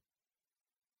night.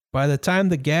 By the time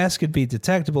the gas could be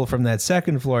detectable from that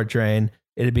second floor drain,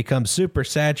 it had become super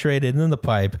saturated in the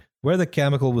pipe where the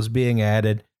chemical was being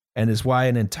added, and is why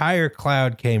an entire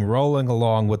cloud came rolling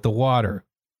along with the water.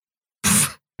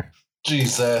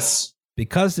 Jesus.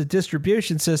 Because the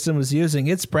distribution system was using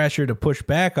its pressure to push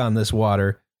back on this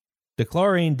water, the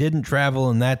chlorine didn't travel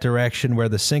in that direction where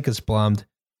the sink is plumbed,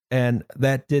 and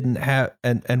that didn't have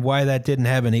and why that didn't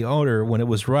have any odor when it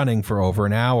was running for over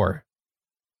an hour.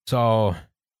 So,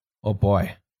 oh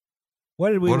boy.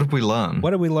 What did we learn?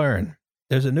 What did we learn?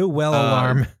 There's a new well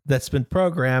alarm that's been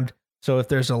programmed, so if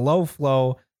there's a low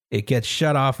flow, it gets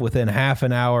shut off within half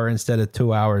an hour instead of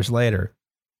 2 hours later.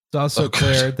 It's also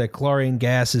clear that chlorine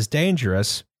gas is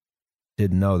dangerous.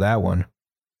 Didn't know that one.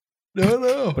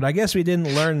 No. But I guess we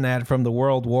didn't learn that from the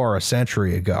World War a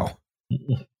century ago.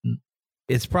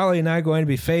 It's probably not going to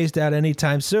be phased out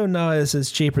anytime soon, though, as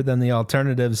it's cheaper than the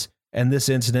alternatives, and this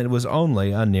incident was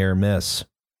only a near miss.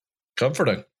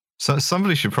 Comforting. So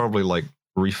somebody should probably like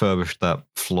refurbish that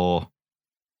floor.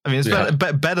 I mean, it's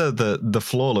better that the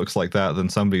floor looks like that than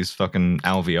somebody's fucking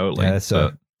alveoli. Yeah,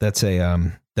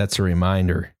 that's a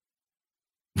reminder.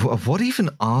 What even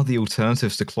are the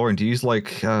alternatives to chlorine? Do you use like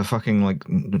fucking like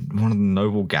one of the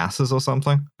noble gases or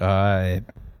something? I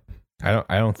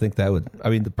don't think that would. I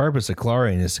mean, the purpose of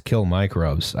chlorine is to kill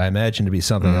microbes. I imagine to be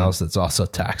something else that's also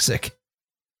toxic.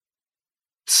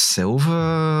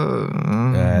 Silver?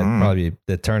 Probably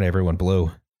that turn everyone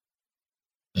blue.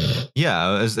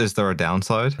 Yeah, is there a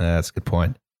downside? That's a good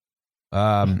point.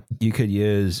 You could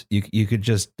use you could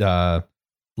just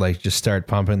just start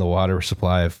pumping the water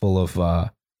supply full of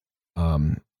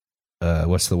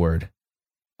what's the word?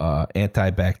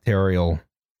 Antibacterial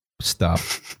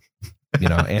stuff. You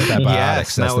know, antibiotics.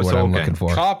 Yes, that's the word I'm looking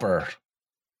for. Copper.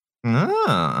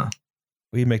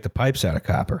 We make the pipes out of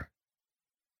copper.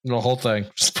 The whole thing.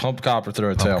 Just pump copper through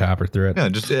it, too. Copper through it. Yeah,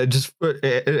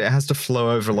 it has to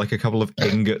flow over like a couple of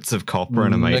ingots of copper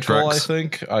in a matrix. Nickel, I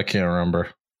think. I can't remember.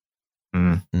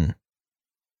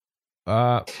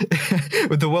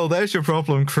 There's your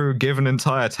problem, crew. Give an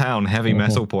entire town heavy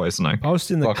metal poisoning.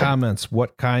 Post in the comments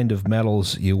what kind of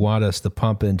metals you want us to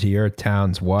pump into your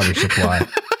town's water supply.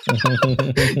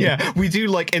 Yeah, we do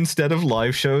like instead of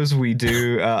live shows, we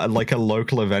do like a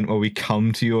local event where we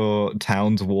come to your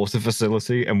town's water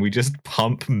facility and we just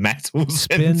pump metals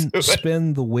into it.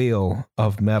 Spin the wheel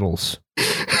of metals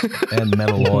and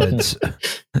metalloids.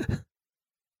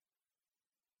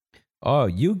 Oh,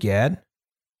 you get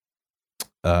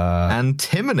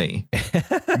antimony.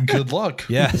 Good luck.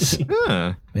 Yes.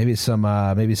 Yeah. Maybe some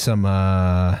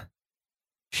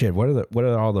shit. What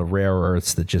are all the rare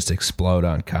earths that just explode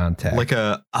on contact? Like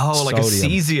a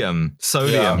cesium.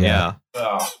 Sodium. Yeah.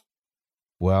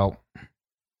 Well,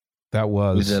 that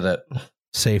was We did it.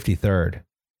 Safety third.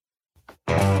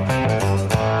 Shake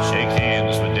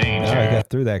hands with danger. I got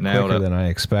through that Nailed quicker it. than I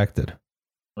expected.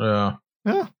 Yeah.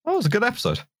 Yeah. That was a good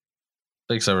episode.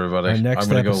 Thanks, everybody. Our next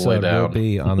I'm going to go lay episode will down.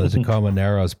 be on the Tacoma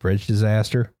Narrows bridge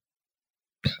disaster.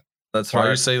 That's Why are you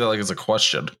right. saying that like it's a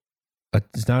question?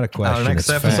 It's not a question. Our next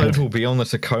it's episode fact. will be on the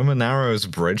Tacoma Narrows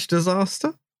bridge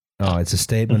disaster. No, it's a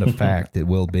statement of fact. It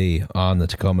will be on the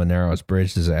Tacoma Narrows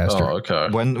bridge disaster. Oh, okay.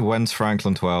 When's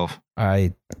Franklin 12?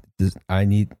 I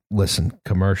need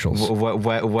commercials. When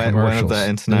are Commercials. the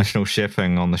international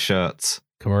shipping on the shirts?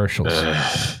 Commercials.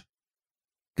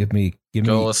 Give me.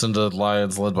 Go listen to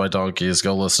Lions Led by Donkeys.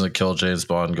 Go listen to Kill James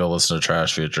Bond. Go listen to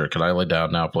Trash Future. Can I lay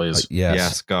down now, please? Yes.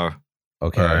 Yes, go.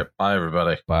 Okay. All right. Bye,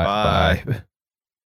 everybody. Bye. Bye. Bye.